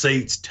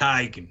 Saints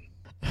Tigan.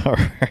 All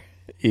right,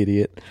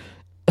 idiot.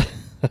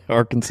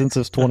 Our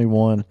consensus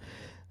 21.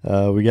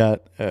 We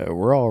got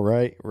we're all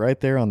right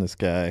there on this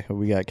guy.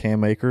 We got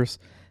Cam Akers.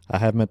 I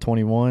have him at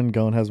 21.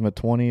 Gone has him at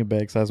 20.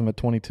 Beggs has him at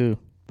 22.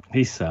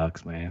 He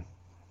sucks, man.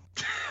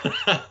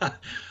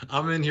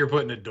 I'm in here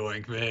putting a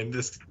doink, man.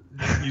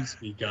 You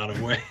speak on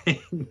him,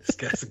 Wayne. This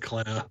guy's a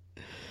clown.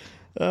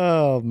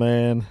 Oh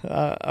man.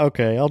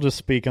 Okay, I'll just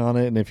speak on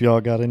it, and if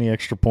y'all got any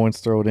extra points,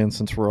 throw it in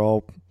since we're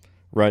all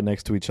right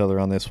next to each other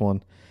on this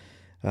one.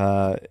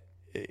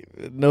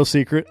 No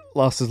secret,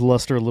 lost his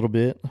luster a little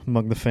bit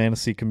among the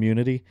fantasy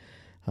community,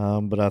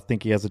 but I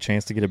think he has a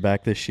chance to get it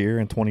back this year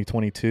in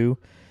 2022.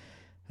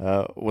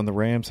 When the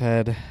Rams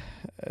and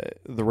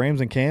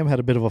Cam had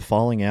a bit of a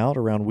falling out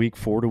around week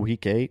 4 to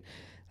week 8.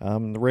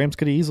 The Rams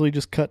could easily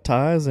just cut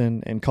ties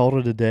and called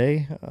it a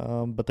day,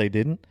 but they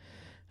didn't.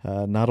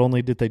 Not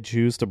only did they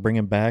choose to bring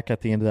him back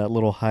at the end of that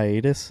little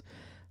hiatus,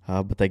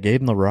 but they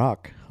gave him the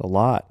rock a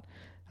lot.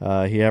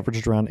 He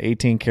averaged around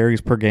 18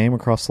 carries per game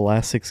across the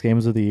last 6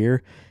 games of the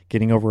year,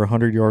 getting over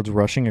 100 yards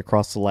rushing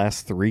across the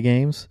last 3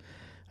 games.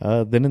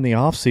 Then in the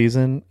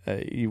offseason,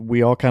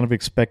 we all kind of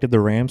expected the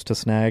Rams to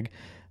snag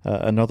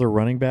another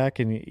running back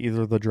in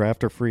either the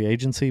draft or free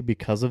agency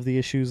because of the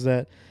issues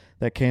that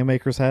Cam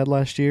Akers had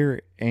last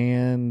year,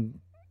 and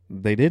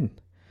they didn't.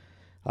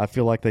 I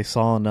feel like they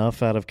saw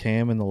enough out of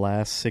Cam in the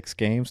last 6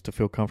 games to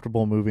feel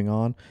comfortable moving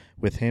on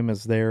with him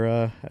as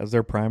their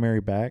primary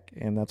back,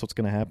 and that's what's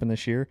going to happen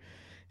this year.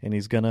 And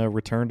he's going to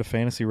return to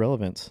fantasy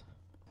relevance.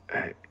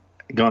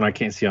 Gone, I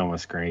can't see on my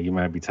screen. You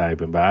might be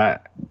typing,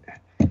 but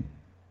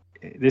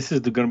this is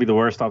going to be the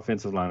worst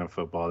offensive line in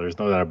football. There's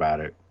no doubt about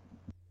it.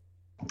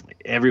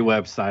 Every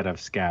website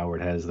I've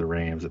scoured has the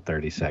Rams at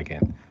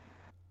 32nd.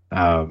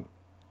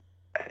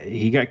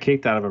 He got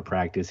kicked out of a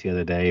practice the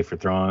other day for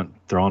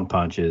throwing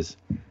punches.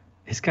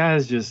 This guy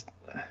is just,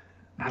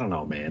 I don't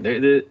know, man.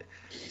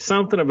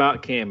 Something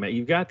about Cam.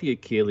 You've got the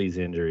Achilles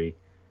injury.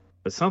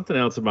 But something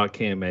else about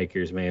Cam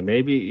Akers, man.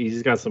 Maybe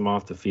he's got some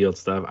off the field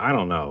stuff. I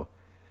don't know.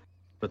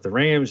 But the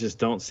Rams just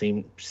don't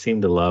seem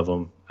to love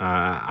him.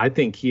 I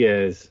think he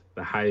has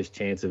the highest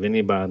chance of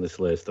anybody on this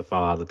list to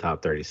fall out of the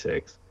top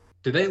 36.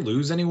 Did they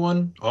lose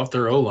anyone off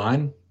their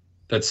O-line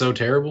that's so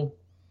terrible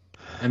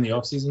in the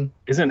offseason?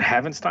 Isn't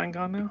Havenstein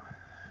gone now?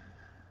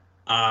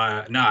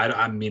 No,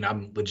 I mean,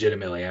 I'm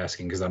legitimately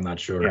asking because I'm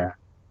not sure. Yeah.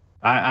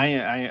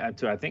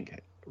 I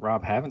think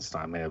Rob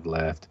Havenstein may have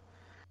left.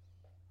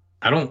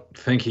 I don't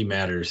think he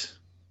matters,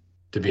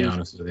 to be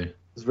honest with you. He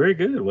was very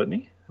good, wasn't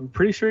he? I'm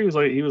pretty sure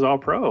he was all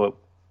pro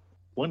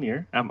 1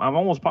 year. I'm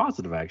almost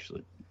positive,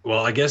 actually.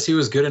 Well, I guess he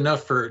was good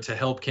enough to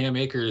help Cam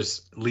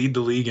Akers lead the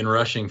league in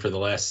rushing for the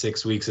last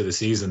 6 weeks of the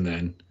season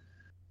then.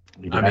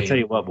 I tell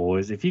you what,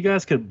 boys, if you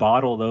guys could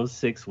bottle those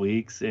 6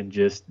 weeks and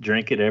just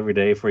drink it every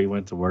day before you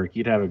went to work,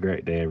 you'd have a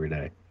great day every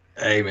day.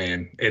 Hey,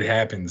 man, it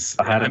happens.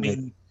 I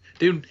mean,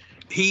 dude,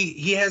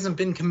 he hasn't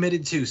been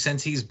committed to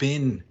since he's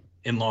been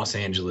in Los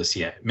Angeles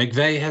yet.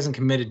 McVay hasn't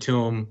committed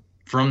to him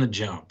from the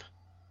jump.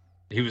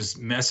 He was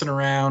messing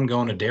around,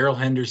 going to Darrell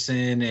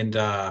Henderson and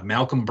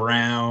Malcolm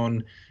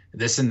Brown,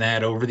 this and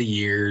that over the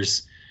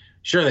years.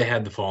 Sure, they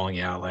had the falling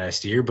out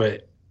last year,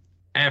 but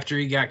after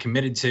he got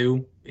committed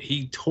to,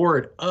 he tore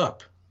it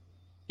up.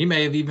 He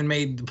may have even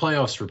made the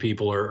playoffs for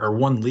people or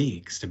won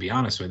leagues, to be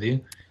honest with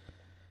you.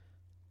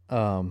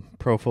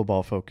 Pro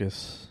Football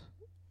Focus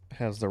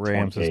has the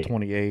Rams as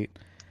 28.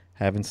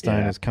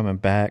 Havenstein is coming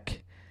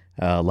back.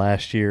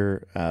 Last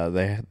year,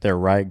 their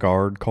right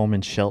guard,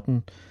 Coleman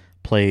Shelton,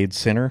 played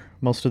center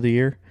most of the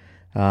year.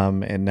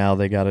 And now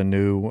they got a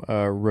new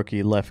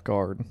rookie left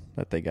guard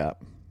that they got.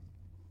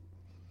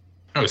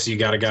 Oh, so you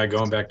got a guy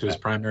going back to his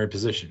primary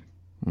position.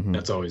 Mm-hmm.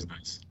 That's always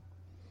nice.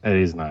 That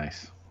is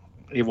nice.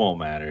 It won't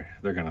matter.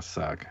 They're going to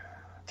suck.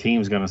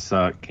 Team's going to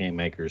suck. Cam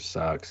Akers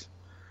sucks.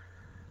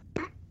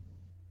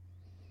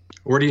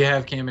 Where do you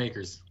have Cam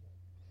Akers?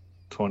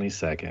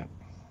 22nd.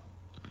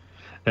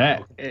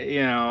 That,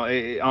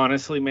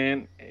 honestly,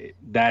 man,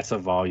 that's a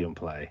volume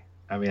play.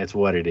 I mean, that's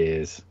what it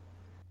is.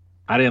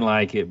 I didn't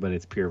like it, but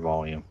it's pure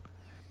volume.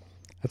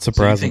 That's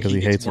surprising because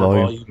he hates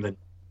volume.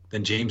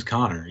 Than James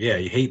Conner. Yeah,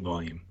 you hate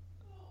volume.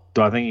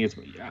 So I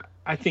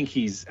think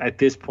he's, at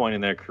this point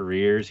in their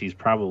careers, he's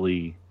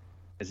probably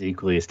as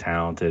equally as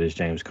talented as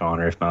James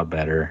Conner, if not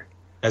better.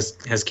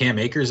 Has Cam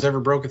Akers ever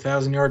broke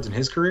 1,000 yards in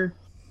his career?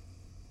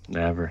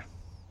 Never.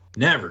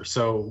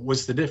 So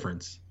what's the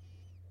difference?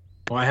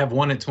 Well, I have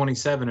one at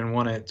 27 and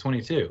one at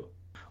 22.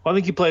 Well, I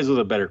think he plays with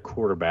a better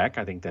quarterback.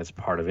 I think that's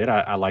part of it.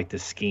 I like the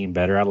scheme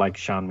better. I like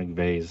Sean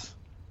McVay's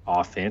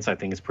offense. I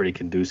think it's pretty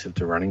conducive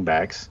to running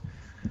backs.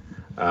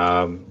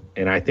 And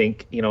I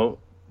think,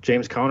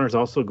 James Conner is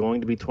also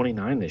going to be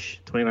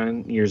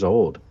 29 years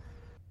old,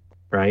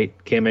 right?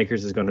 Cam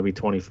Akers is going to be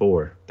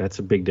 24. That's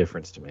a big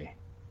difference to me.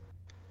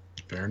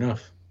 Fair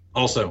enough.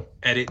 Also,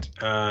 edit.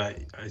 I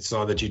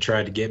saw that you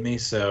tried to get me,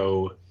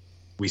 so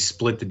we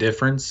split the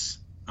difference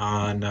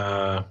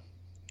on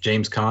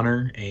James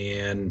Conner,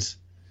 and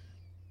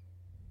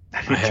I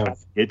have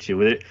get you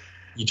with it.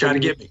 You tried to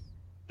get me.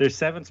 There's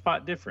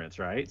 7-spot difference,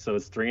 right? So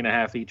it's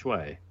 3.5 each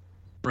way.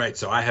 Right.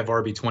 So I have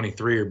RB23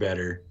 or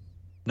better,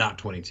 not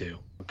 22.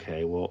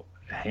 Okay. Well,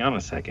 hang on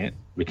a second,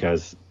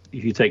 because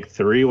if you take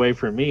 3 away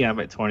from me, I'm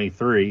at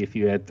 23. If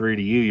you add 3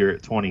 to you, you're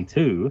at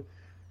 22.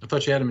 I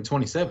thought you had him at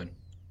 27.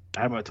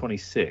 I'm at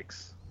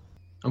 26.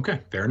 Okay.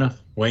 Fair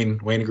enough. Wayne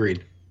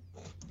agreed.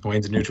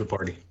 Wayne's a neutral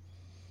party.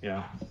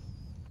 Yeah.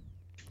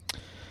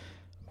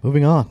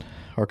 Moving on.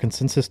 Our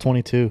consensus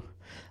 22.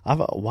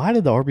 Why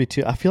did the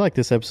RB2? I feel like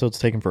this episode's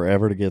taking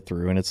forever to get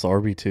through, and it's the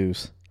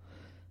RB2s.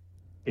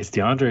 It's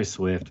DeAndre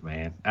Swift,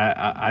 man.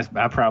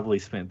 I probably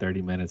spent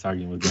 30 minutes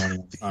arguing with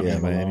Donnie. Yeah,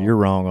 man, you're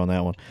wrong on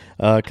that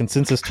one.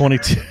 Consensus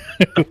 22.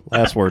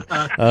 Last word.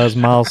 Is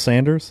Miles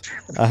Sanders.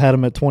 I had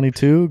him at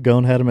 22.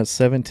 Gone had him at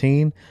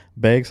 17.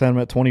 Beggs had him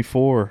at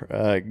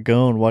 24.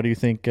 Gone, why do you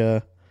think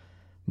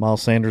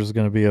Miles Sanders is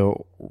going to be a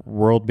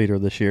world beater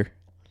this year?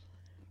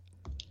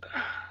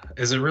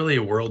 Is it really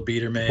a world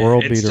beater, man?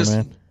 World beater,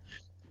 man.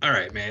 All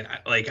right, man.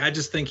 I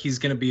just think he's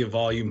going to be a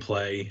volume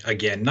play.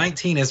 Again,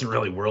 19 isn't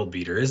really world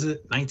beater, is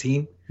it?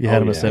 19? You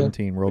had him at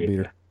 17, world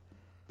beater.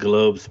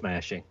 Globe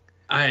smashing.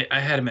 I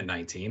had him at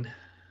 19.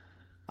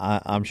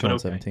 I'm showing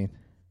 17.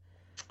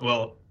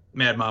 Well,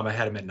 Mad Mob, I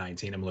had him at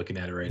 19. I'm looking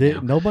at it right now.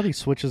 Nobody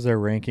switches their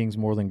rankings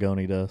more than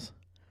Goney does.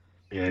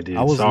 Yeah, dude.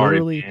 I was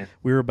literally man.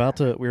 we were about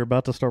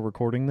to start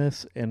recording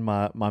this, and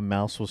my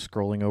mouse was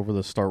scrolling over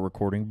the start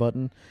recording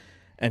button,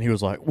 and he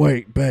was like,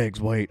 "Wait, Beggs,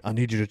 wait! I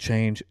need you to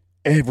change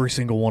every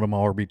single one of my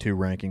RB2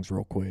 rankings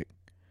real quick."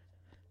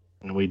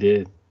 And we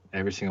did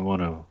every single one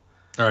of them.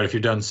 All right, if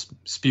you're done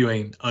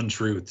spewing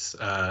untruths,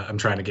 I'm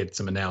trying to get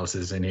some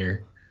analysis in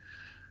here.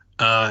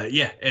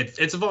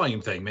 It's a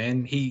volume thing,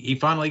 man. He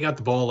finally got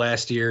the ball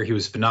last year. He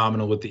was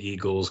phenomenal with the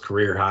Eagles,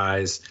 career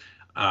highs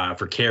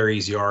for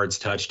carries, yards,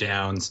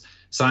 touchdowns.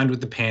 Signed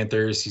with the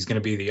Panthers. He's going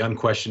to be the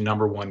unquestioned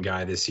number 1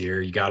 guy this year.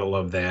 You got to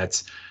love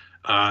that.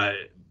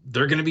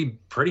 They're going to be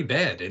pretty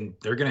bad, and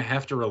they're going to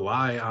have to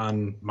rely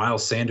on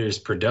Miles Sanders'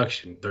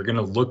 production. They're going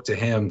to look to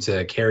him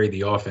to carry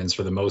the offense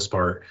for the most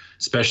part,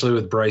 especially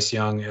with Bryce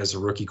Young as a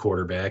rookie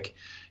quarterback.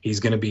 He's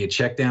going to be a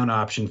check down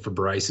option for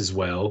Bryce as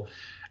well.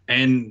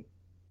 And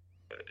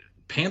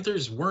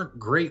Panthers weren't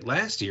great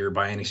last year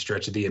by any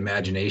stretch of the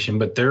imagination,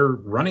 but their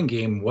running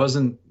game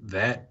wasn't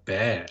that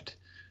bad.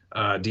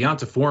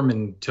 Deonta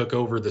Foreman took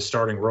over the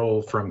starting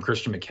role from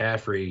Christian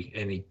McCaffrey,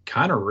 and he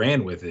kind of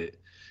ran with it.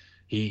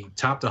 He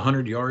topped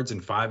 100 yards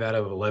in 5 out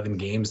of 11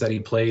 games that he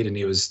played, and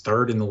he was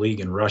 3rd in the league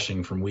in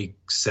rushing from week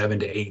 7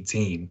 to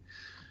 18.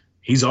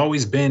 He's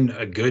always been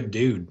a good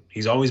dude.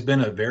 He's always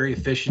been a very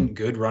efficient,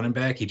 good running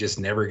back. He just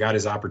never got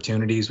his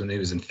opportunities when he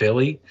was in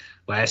Philly.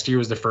 Last year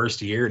was the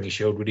first year, and he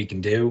showed what he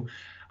can do.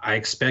 I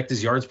expect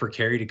his yards per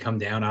carry to come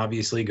down,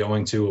 obviously,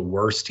 going to a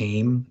worse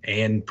team,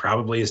 and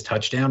probably his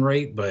touchdown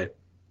rate, but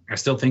I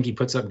still think he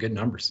puts up good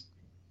numbers.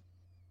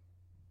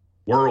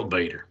 World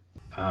beater.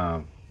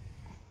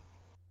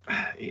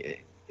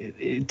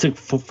 It took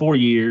 4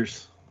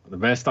 years, the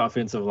best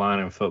offensive line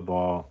in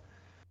football,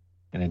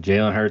 and in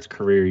Jalen Hurts'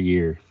 career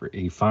year,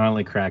 he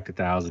finally cracked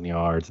 1,000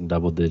 yards and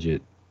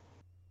double-digit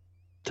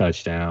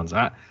touchdowns.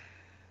 I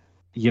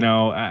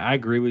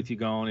agree with you,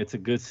 Gone. It's a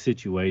good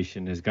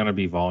situation. There's going to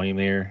be volume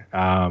there.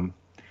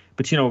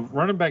 But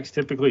running backs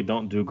typically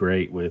don't do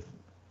great with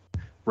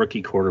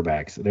rookie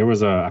quarterbacks.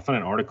 I found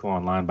an article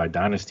online by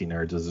Dynasty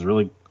Nerds. It's a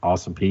really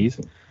awesome piece,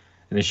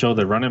 and it showed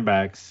that running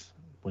backs,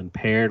 when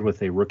paired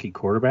with a rookie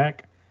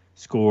quarterback,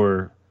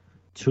 score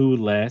 2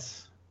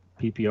 less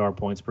PPR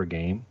points per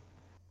game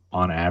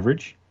on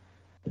average.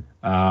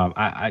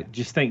 I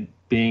just think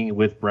being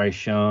with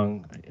Bryce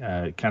Young,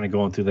 kind of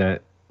going through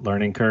that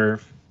learning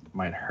curve,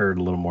 might hurt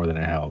a little more than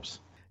it helps.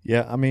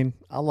 Yeah, I mean,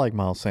 I like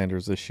Miles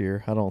Sanders this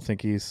year. I don't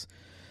think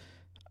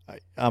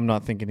I'm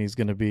not thinking he's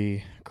going to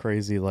be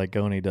crazy like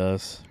Goney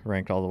does,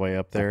 ranked all the way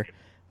up there.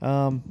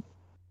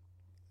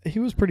 He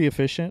was pretty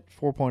efficient,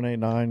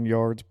 4.89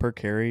 yards per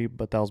carry,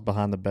 but that was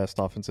behind the best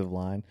offensive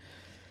line.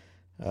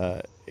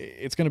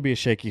 It's going to be a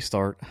shaky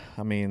start.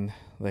 I mean,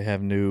 they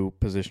have new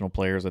positional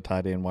players, a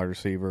tight end, wide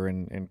receiver,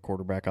 and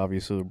quarterback,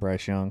 obviously, with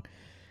Bryce Young.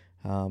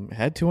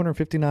 Had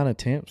 259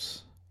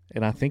 attempts,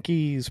 and I think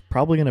he's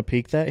probably going to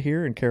peak that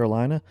here in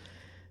Carolina.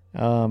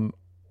 The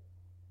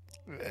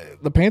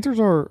Panthers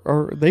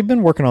they've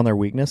been working on their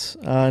weakness.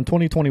 In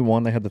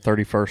 2021, they had the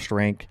 31st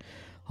ranked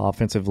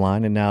offensive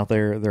line, and now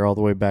they're all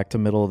the way back to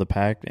middle of the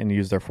pack and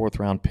use their 4th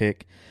round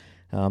pick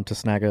to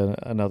snag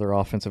another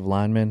offensive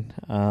lineman.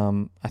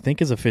 I think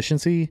his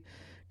efficiency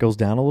goes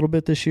down a little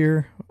bit this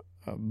year.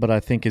 but I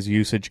think his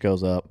usage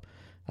goes up.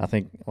 I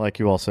think, like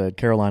you all said,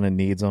 Carolina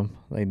needs him.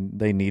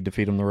 They need to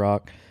feed him the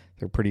rock.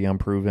 They're pretty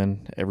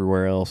unproven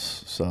everywhere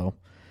else, so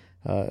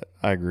I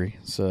agree.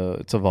 So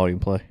it's a volume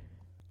play.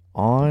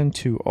 On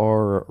to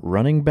our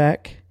running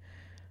back,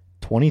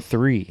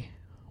 23.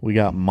 We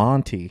got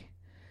Monty.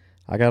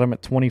 I got him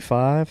at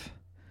 25.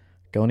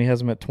 Goni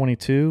has him at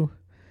 22.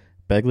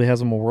 Begley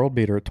has him a world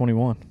beater at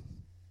 21.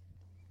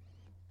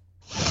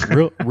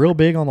 Real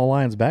big on the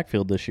Lions'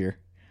 backfield this year.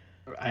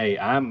 Hey,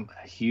 I'm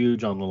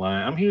huge on the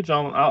line.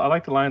 I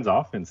like the Lions'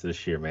 offense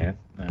this year, man.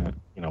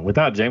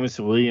 Without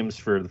Jameson Williams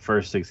for the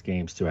first 6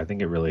 games too, I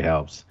think it really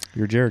helps.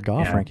 Your Jared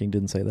Goff ranking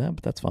didn't say that,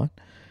 but that's fine.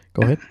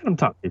 Go ahead. I had him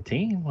top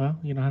 15. Well,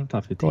 I had him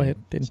top 15. Go ahead.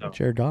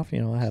 Jared Goff, I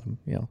had him,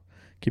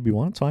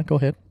 QB1. It's fine. Go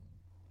ahead.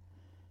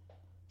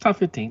 Top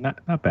 15,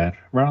 not bad.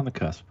 Right on the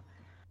cusp.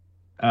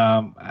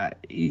 I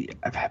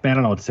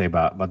don't know what to say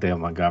about David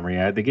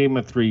Montgomery. They gave him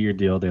a 3-year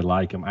deal. They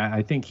like him.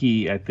 I think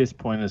he, at this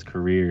point in his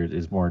career,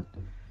 is more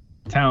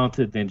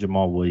talented than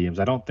Jamal Williams.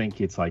 I don't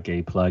think it's like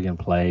a plug and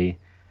play.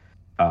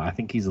 I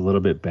think he's a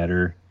little bit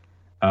better.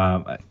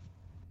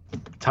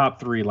 Top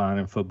 3 line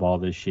in football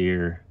this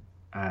year.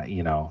 I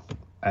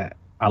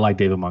like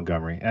David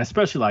Montgomery. I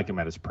especially like him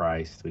at his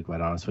price, to be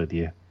quite honest with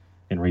you,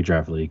 in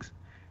redraft leagues.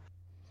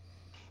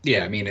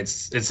 Yeah, I mean,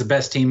 it's the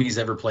best team he's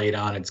ever played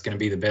on. It's going to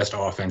be the best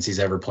offense he's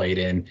ever played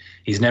in.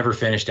 He's never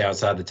finished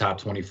outside the top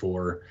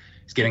 24.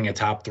 He's getting a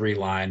top 3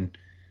 line.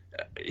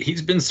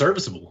 He's been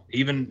serviceable,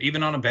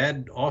 even on a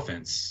bad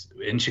offense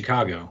in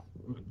Chicago,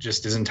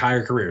 just his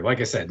entire career.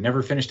 Like I said,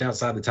 never finished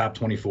outside the top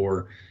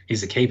 24.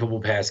 He's a capable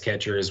pass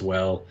catcher as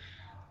well.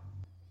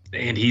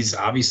 And he's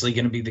obviously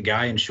going to be the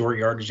guy in short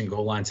yardage and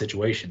goal line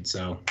situations.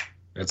 So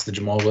that's the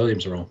Jamal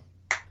Williams role.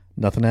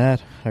 Nothing to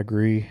add. I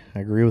agree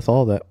with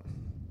all that.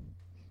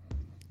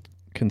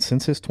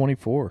 Consensus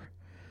 24,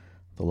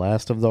 the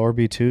last of the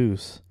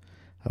RB2s.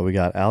 We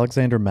got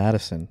Alexander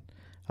Madison.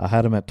 I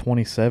had him at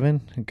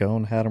 27.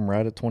 Gone had him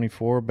right at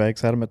 24.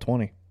 Beggs had him at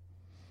 20.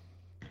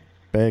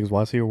 Beggs,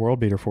 why is he a world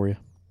beater for you?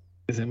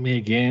 Is it me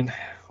again?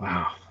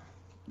 Wow.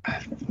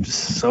 I'm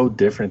just so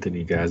different than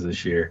you guys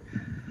this year.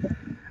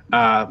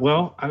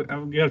 Well, I've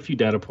got a few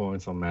data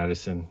points on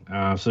Madison.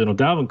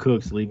 Dalvin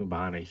Cook's leaving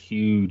behind a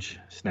huge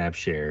snap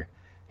share.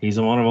 He's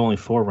one of only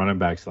 4 running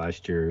backs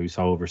last year who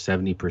saw over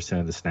 70%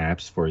 of the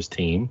snaps for his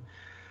team.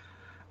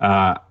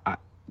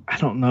 I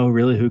don't know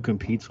really who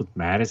competes with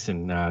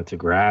Madison to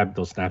grab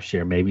those snap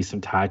share. Maybe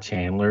some Ty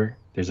Chandler.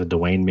 There's a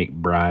Dwayne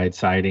McBride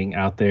sighting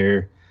out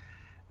there.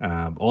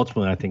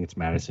 Ultimately, I think it's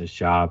Madison's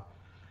job.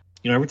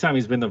 Every time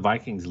he's been the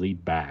Vikings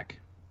lead back,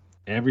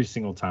 every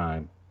single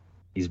time,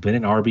 he's been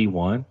an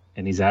RB1,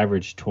 and he's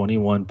averaged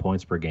 21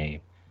 points per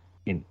game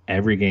in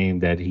every game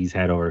that he's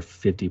had over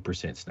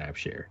 50% snap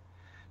share.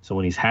 So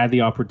when he's had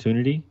the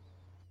opportunity,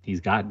 he's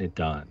gotten it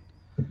done.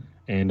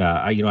 And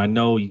I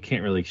know you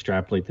can't really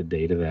extrapolate the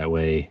data that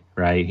way,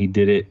 right? He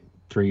did it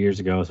 3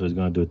 years ago, so he's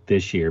going to do it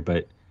this year.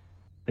 But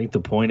I think the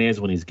point is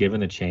when he's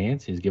given a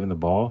chance, he's given the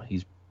ball,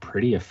 he's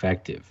pretty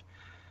effective.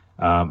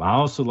 I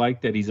also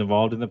like that he's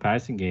involved in the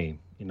passing game.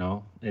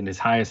 In his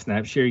highest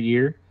snap share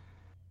year,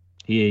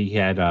 he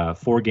had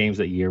 4 games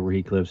that year where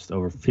he clipped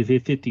over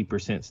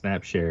 50%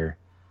 snap share,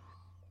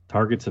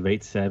 targets of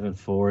 8, 7,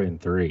 4, and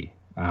 3.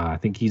 I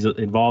think he's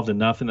involved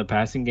enough in the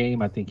passing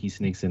game. I think he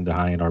sneaks into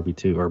high-end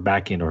RB2 or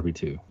back-end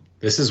RB2.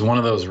 This is one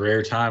of those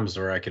rare times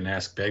where I can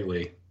ask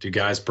Begley, do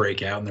guys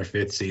break out in their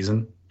 5th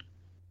season?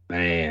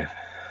 Man,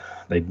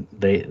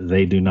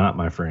 they do not,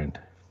 my friend.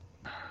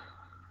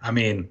 I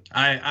mean,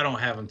 I don't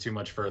have them too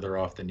much further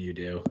off than you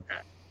do.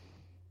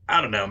 I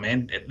don't know,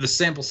 man. The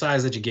sample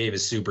size that you gave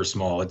is super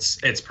small.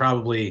 It's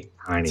probably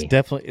tiny.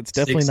 It's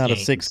definitely not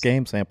games. A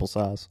 6-game sample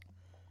size.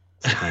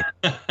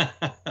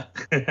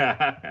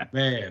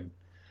 Man,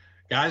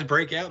 guys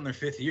break out in their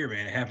 5th year,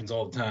 man. It happens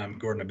all the time.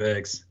 Gordon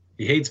Beggs,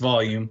 he hates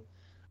volume.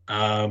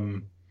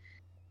 No,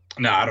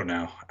 I don't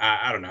know.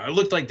 I don't know. It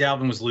looked like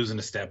Dalvin was losing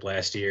a step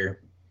last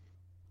year.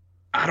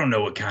 I don't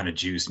know what kind of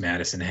juice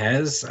Madison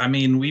has. I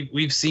mean,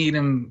 we've seen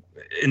him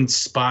in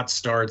spot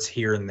starts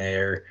here and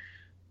there.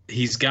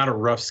 He's got a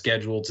rough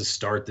schedule to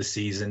start the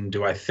season.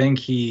 Do I think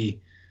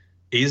he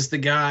is the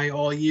guy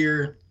all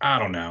year? I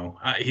don't know.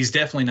 He's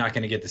definitely not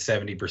going to get the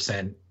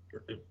 70%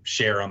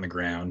 share on the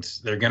ground.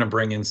 They're going to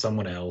bring in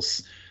someone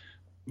else.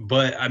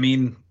 But, I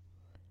mean,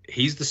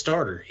 he's the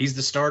starter. He's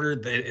the starter.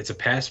 It's a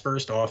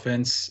pass-first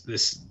offense.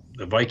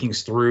 The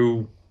Vikings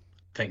threw,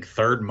 I think,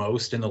 3rd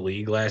most in the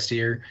league last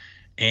year.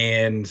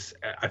 And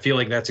I feel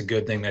like that's a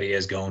good thing that he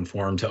has going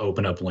for him to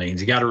open up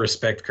lanes. You got to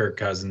respect Kirk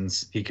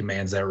Cousins. He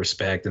commands that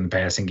respect in the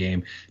passing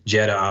game.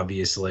 Jetta,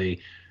 obviously.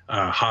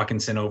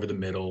 Hawkinson over the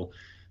middle.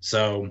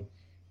 So,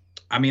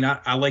 I mean,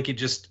 I like it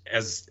just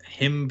as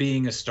him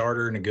being a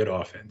starter in a good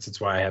offense.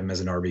 That's why I have him as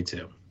an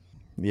RB2.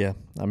 Yeah,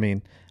 I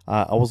mean,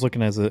 I was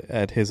looking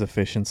at his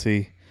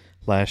efficiency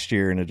last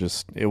year, and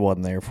it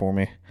wasn't there for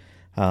me.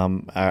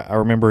 I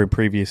remember in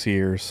previous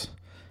years,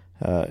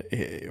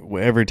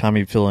 every time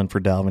he'd fill in for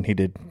Dalvin, he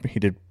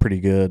did pretty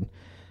good.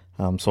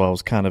 So I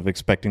was kind of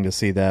expecting to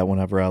see that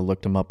whenever I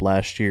looked him up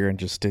last year, and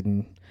just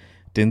didn't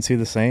didn't see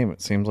the same.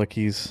 It seems like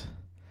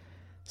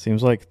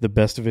the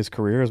best of his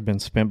career has been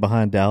spent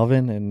behind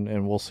Dalvin,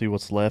 and we'll see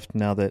what's left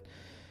now that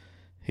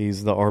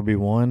he's the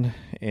RB1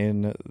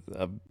 in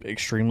an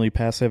extremely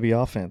pass-heavy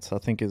offense. I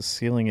think his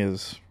ceiling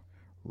is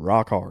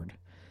rock hard,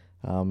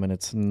 and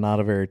it's not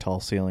a very tall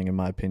ceiling in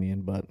my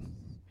opinion, but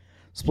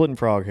splitting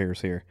frog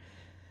hairs here.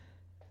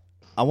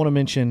 I want to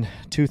mention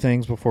two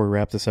things before we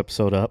wrap this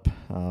episode up,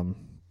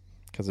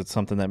 because it's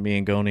something that me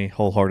and Goni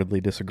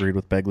wholeheartedly disagreed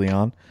with Begley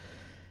on.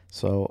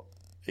 So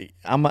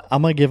I'm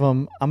gonna give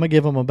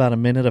him about a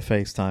minute of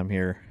FaceTime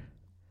here,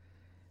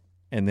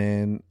 and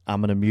then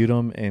I'm gonna mute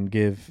him and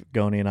give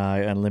Goni and I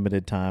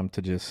unlimited time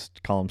to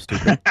just call him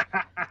stupid.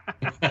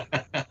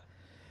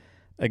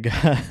 a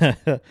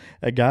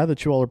guy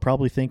that you all are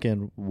probably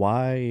thinking,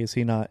 why is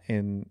he not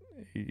in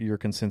your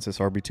consensus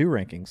RB2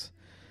 rankings?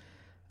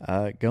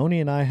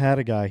 Goni and I had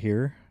a guy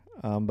here,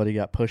 but he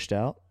got pushed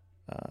out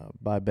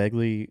by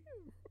Begley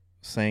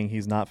saying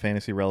he's not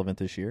fantasy relevant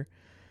this year.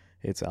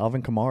 It's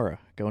Alvin Kamara.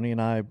 Goni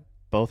and I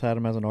both had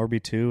him as an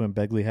RB2, and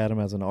Begley had him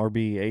as an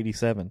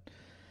RB87.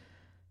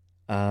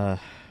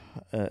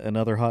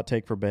 Another hot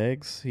take for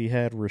Beggs, he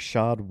had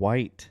Rachaad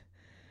White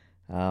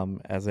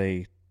as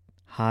a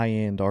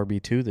high-end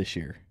RB2 this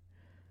year.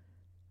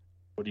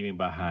 What do you mean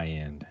by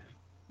high-end?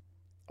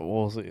 What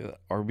was it,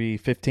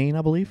 RB15,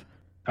 I believe?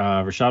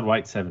 Rachaad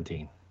White,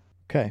 17.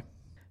 Okay.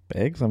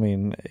 Beggs, I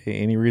mean,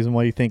 any reason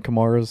why you think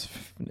Kamara's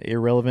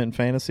irrelevant in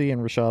fantasy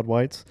and Rachaad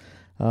White's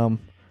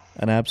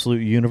an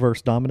absolute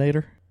universe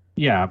dominator?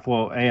 Yeah,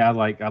 well, I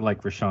like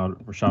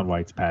Rachaad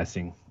White's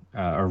passing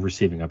or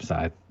receiving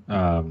upside.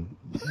 I'm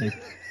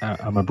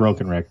a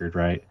broken record,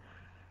 right?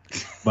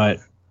 But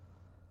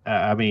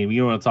I mean,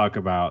 you want to talk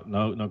about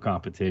no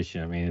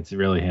competition. I mean, it's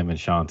really him and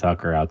Sean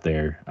Tucker out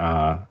there.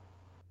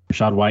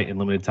 Rachaad White in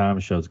limited time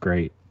shows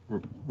great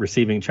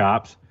receiving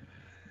chops.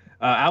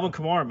 Alvin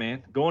Kamara,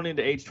 man, going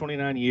into age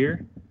 29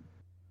 year,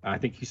 I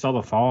think you saw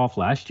the fall off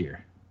last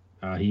year.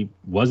 He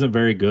wasn't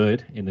very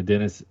good in the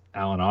Dennis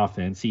Allen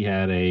offense. He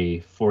had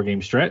a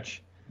 4-game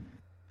stretch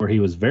where he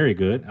was very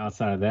good.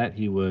 Outside of that,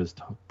 he was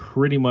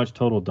pretty much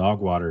total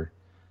dog water.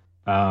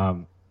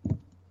 Drafted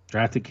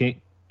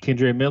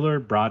Kendre Miller,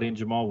 brought in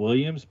Jamal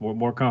Williams,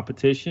 more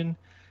competition.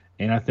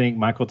 And I think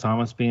Michael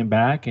Thomas being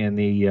back and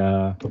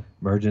the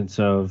emergence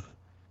of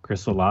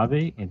Chris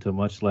Olave, and to a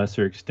much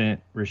lesser extent,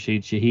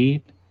 Rashid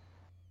Shaheed,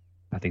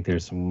 I think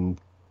there's some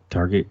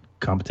target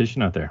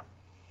competition out there.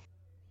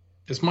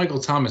 Is Michael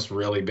Thomas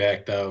really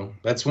back, though?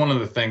 That's one of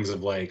the things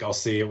of, like, I'll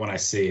see it when I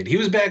see it. He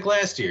was back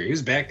last year. He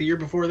was back the year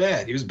before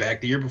that. He was back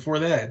the year before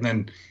that. And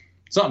then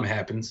something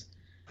happens.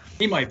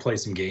 He might play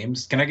some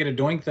games. Can I get a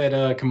doink that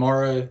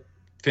Kamara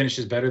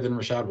finishes better than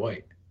Rachaad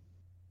White?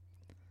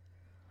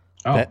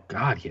 Oh,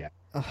 God, yeah.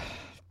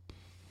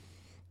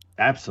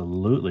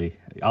 Absolutely.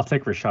 I'll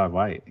take Rachaad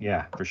White.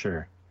 Yeah, for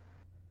sure.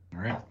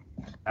 All right.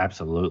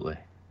 Absolutely.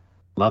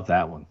 Love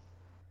that one.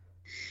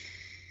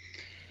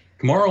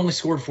 Kamara only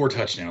scored 4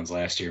 touchdowns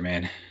last year,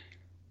 man.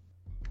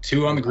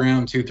 2 on the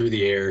ground, 2 through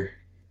the air.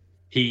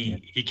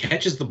 He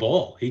catches the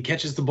ball. He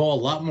catches the ball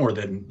a lot more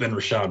than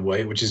Rachaad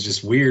White, which is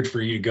just weird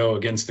for you to go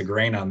against the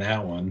grain on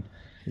that one.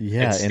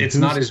 Yeah,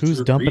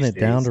 who's dumping it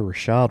down to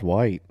Rachaad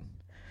White?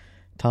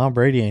 Tom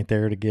Brady ain't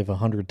there to give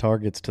 100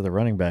 targets to the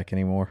running back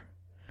anymore.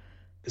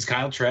 Is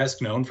Kyle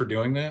Trask known for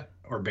doing that,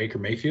 or Baker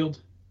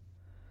Mayfield?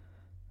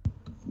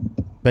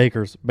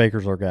 Baker's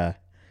our guy.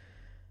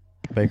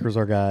 Baker's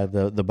our guy.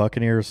 The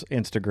Buccaneers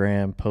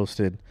Instagram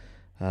posted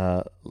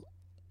a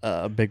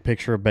big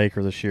picture of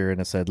Baker this year, and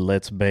it said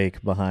 "Let's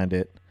Bake" behind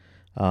it.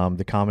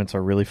 The comments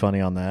are really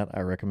funny on that.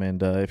 I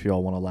recommend if you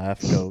all want to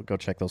laugh, go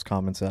check those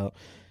comments out.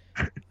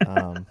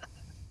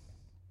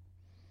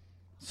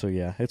 So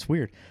yeah, it's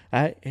weird.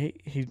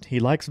 He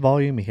likes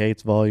volume. He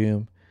hates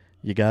volume.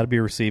 You got to be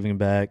receiving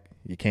back.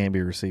 You can't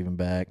be receiving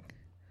back.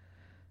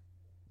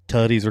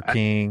 Tutties are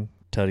king.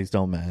 Tutties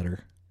don't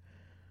matter.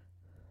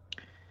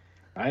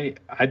 I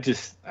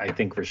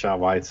think Rachaad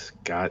White's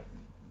got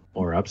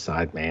more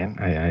upside, man.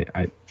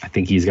 I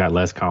think he's got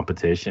less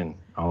competition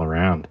all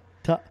around.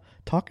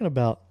 Talking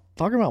about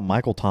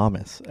Michael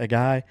Thomas, a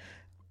guy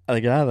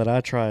that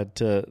I tried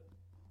to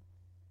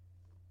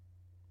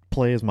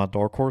play as my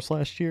dark horse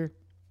last year,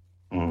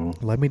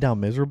 let me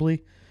down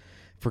miserably.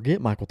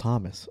 Forget Michael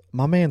Thomas.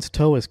 My man's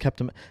toe has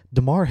kept him.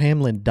 DeMar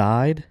Hamlin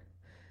died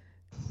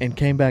and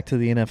came back to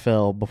the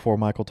NFL before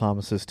Michael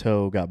Thomas's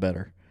toe got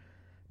better.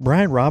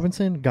 Brian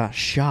Robinson got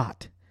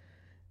shot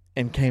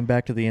and came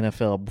back to the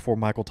NFL before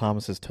Michael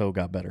Thomas's toe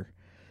got better.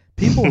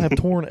 People have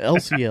torn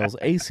LCLs,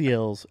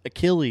 ACLs,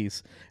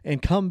 Achilles,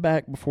 and come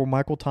back before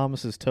Michael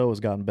Thomas's toe has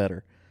gotten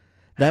better.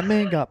 That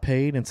man got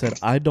paid and said,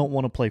 "I don't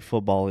want to play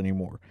football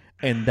anymore,"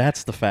 and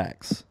that's the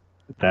facts.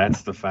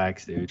 That's the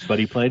facts, dude. But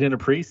he played in a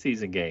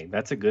preseason game.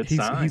 That's a good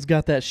sign. He's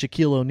got that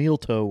Shaquille O'Neal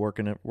toe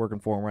working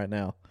for him right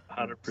now.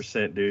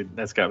 100%, dude.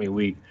 That's got me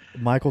weak.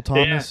 Michael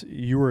Thomas,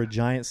 you were a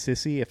giant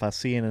sissy. If I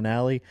see you in an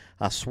alley,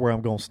 I swear I'm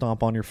going to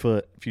stomp on your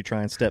foot if you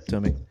try and step to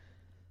me.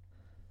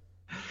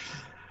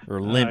 Or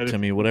limp to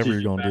me, whatever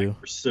you're going to do.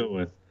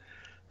 Pursuing.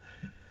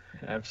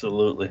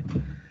 Absolutely.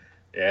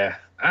 Yeah,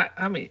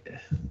 I mean,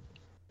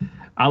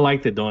 I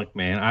like the dunk,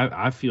 man.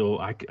 I feel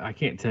I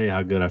can't tell you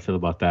how good I feel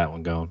about that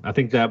one going. I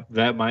think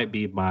that might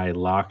be my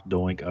lock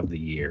doink of the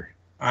year.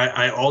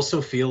 I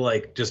also feel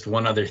like just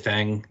one other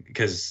thing,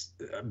 because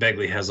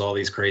Begley has all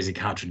these crazy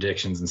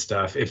contradictions and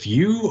stuff. If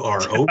you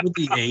are over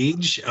the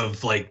age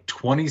of like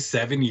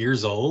 27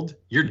 years old,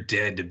 you're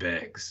dead to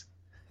Beggs.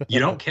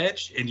 You don't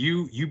catch and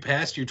you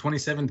passed your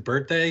 27th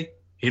birthday,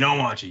 he don't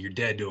want you. You're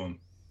dead to him.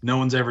 No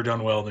one's ever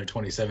done well in their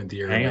 27th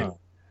year. Hang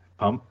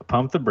on.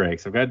 Pump the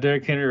brakes. I've got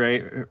Derrick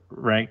Henry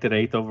ranked at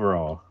 8th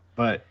overall,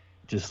 but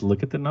just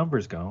look at the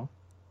numbers, go.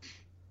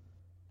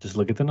 Just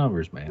look at the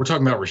numbers, man. We're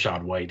talking about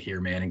Rashad White here,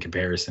 man, in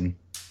comparison.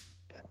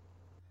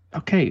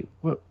 Okay,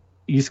 well,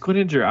 you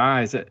squinted your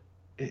eyes.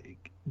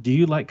 Do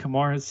you like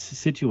Kamara's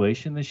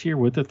situation this year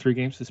with the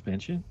 3-game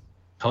suspension?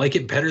 I like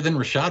it better than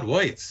Rashad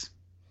White's.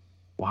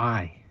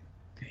 Why?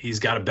 He's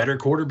got a better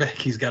quarterback.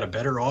 He's got a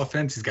better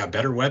offense. He's got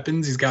better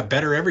weapons. He's got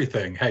better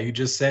everything. How you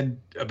just said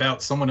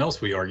about someone else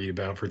we argued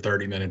about for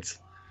 30 minutes.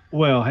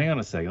 Well, hang on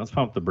a second. Let's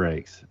pump the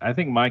brakes. I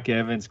think Mike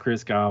Evans,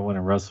 Chris Godwin,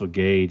 and Russell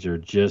Gage are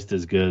just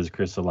as good as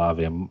Chris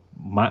Olave and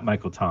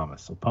Michael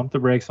Thomas. So pump the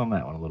brakes on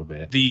that one a little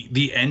bit.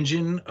 The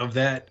engine of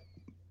that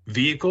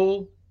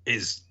vehicle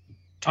is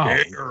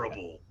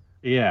terrible.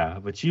 Yeah,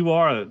 but you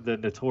are the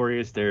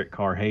notorious Derek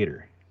Carr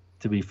hater,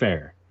 to be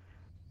fair.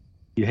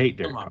 You hate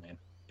Derek Carr. Come on, man.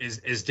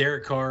 Is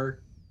Derek Carr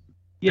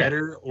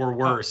better or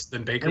worse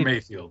than Baker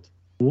Mayfield?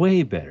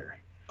 Way better.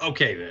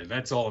 Okay, then.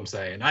 That's all I'm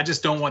saying. I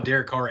just don't want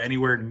Derek Carr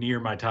anywhere near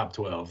my top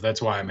 12. That's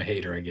why I'm a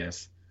hater, I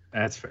guess.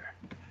 That's fair.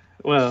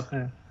 Well,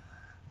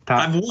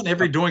 I've won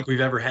every doink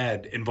we've ever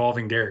had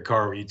involving Derek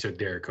Carr where you took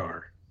Derek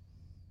Carr.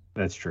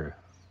 That's true.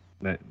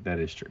 That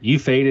is true. You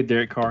faded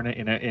Derek Carr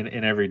in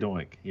every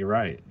doink. You're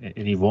right.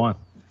 And he won.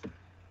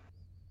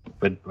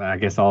 But I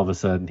guess all of a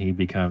sudden he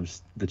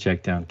becomes the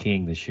check down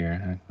king this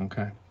year.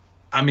 Okay.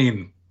 I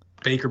mean,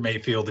 Baker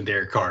Mayfield and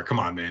Derek Carr. Come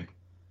on, man.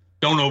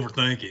 Don't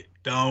overthink it.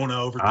 Don't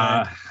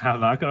overthink it.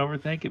 I'm not going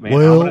to overthink it, man.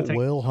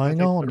 Well,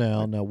 hang on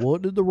now. Now,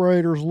 what did the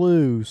Raiders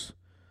lose?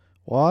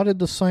 How did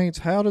the Saints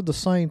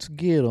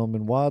get them,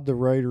 and why did the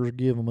Raiders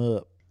give them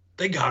up?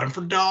 They got them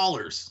for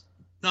dollars,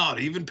 not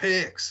even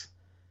picks.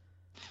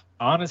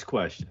 Honest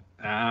question.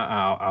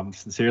 I'm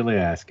sincerely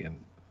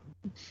asking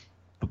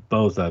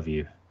both of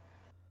you.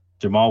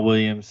 Jamal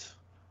Williams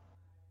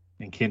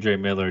and Kendre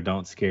Miller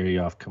don't scare you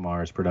off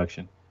Kamara's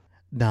production?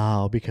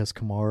 No, because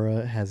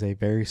Kamara has a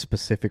very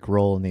specific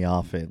role in the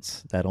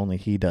offense that only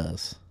he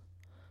does.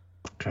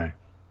 Okay.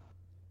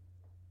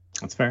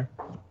 That's fair.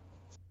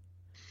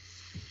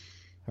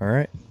 All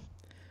right.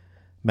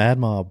 Mad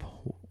Mob,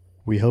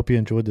 we hope you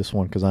enjoyed this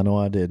one because I know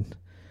I did.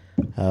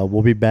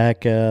 We'll be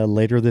back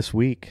later this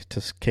week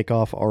to kick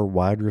off our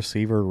wide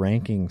receiver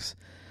rankings.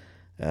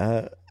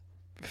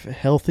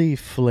 Healthy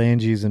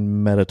phalanges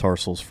and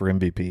metatarsals for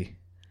MVP.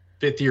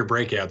 Fifth-year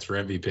breakouts for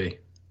MVP.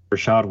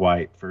 Rashad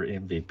White for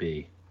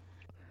MVP.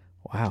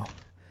 Wow.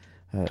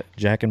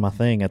 Jacking my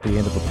thing at the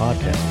end of the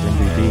podcast for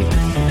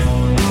MVP.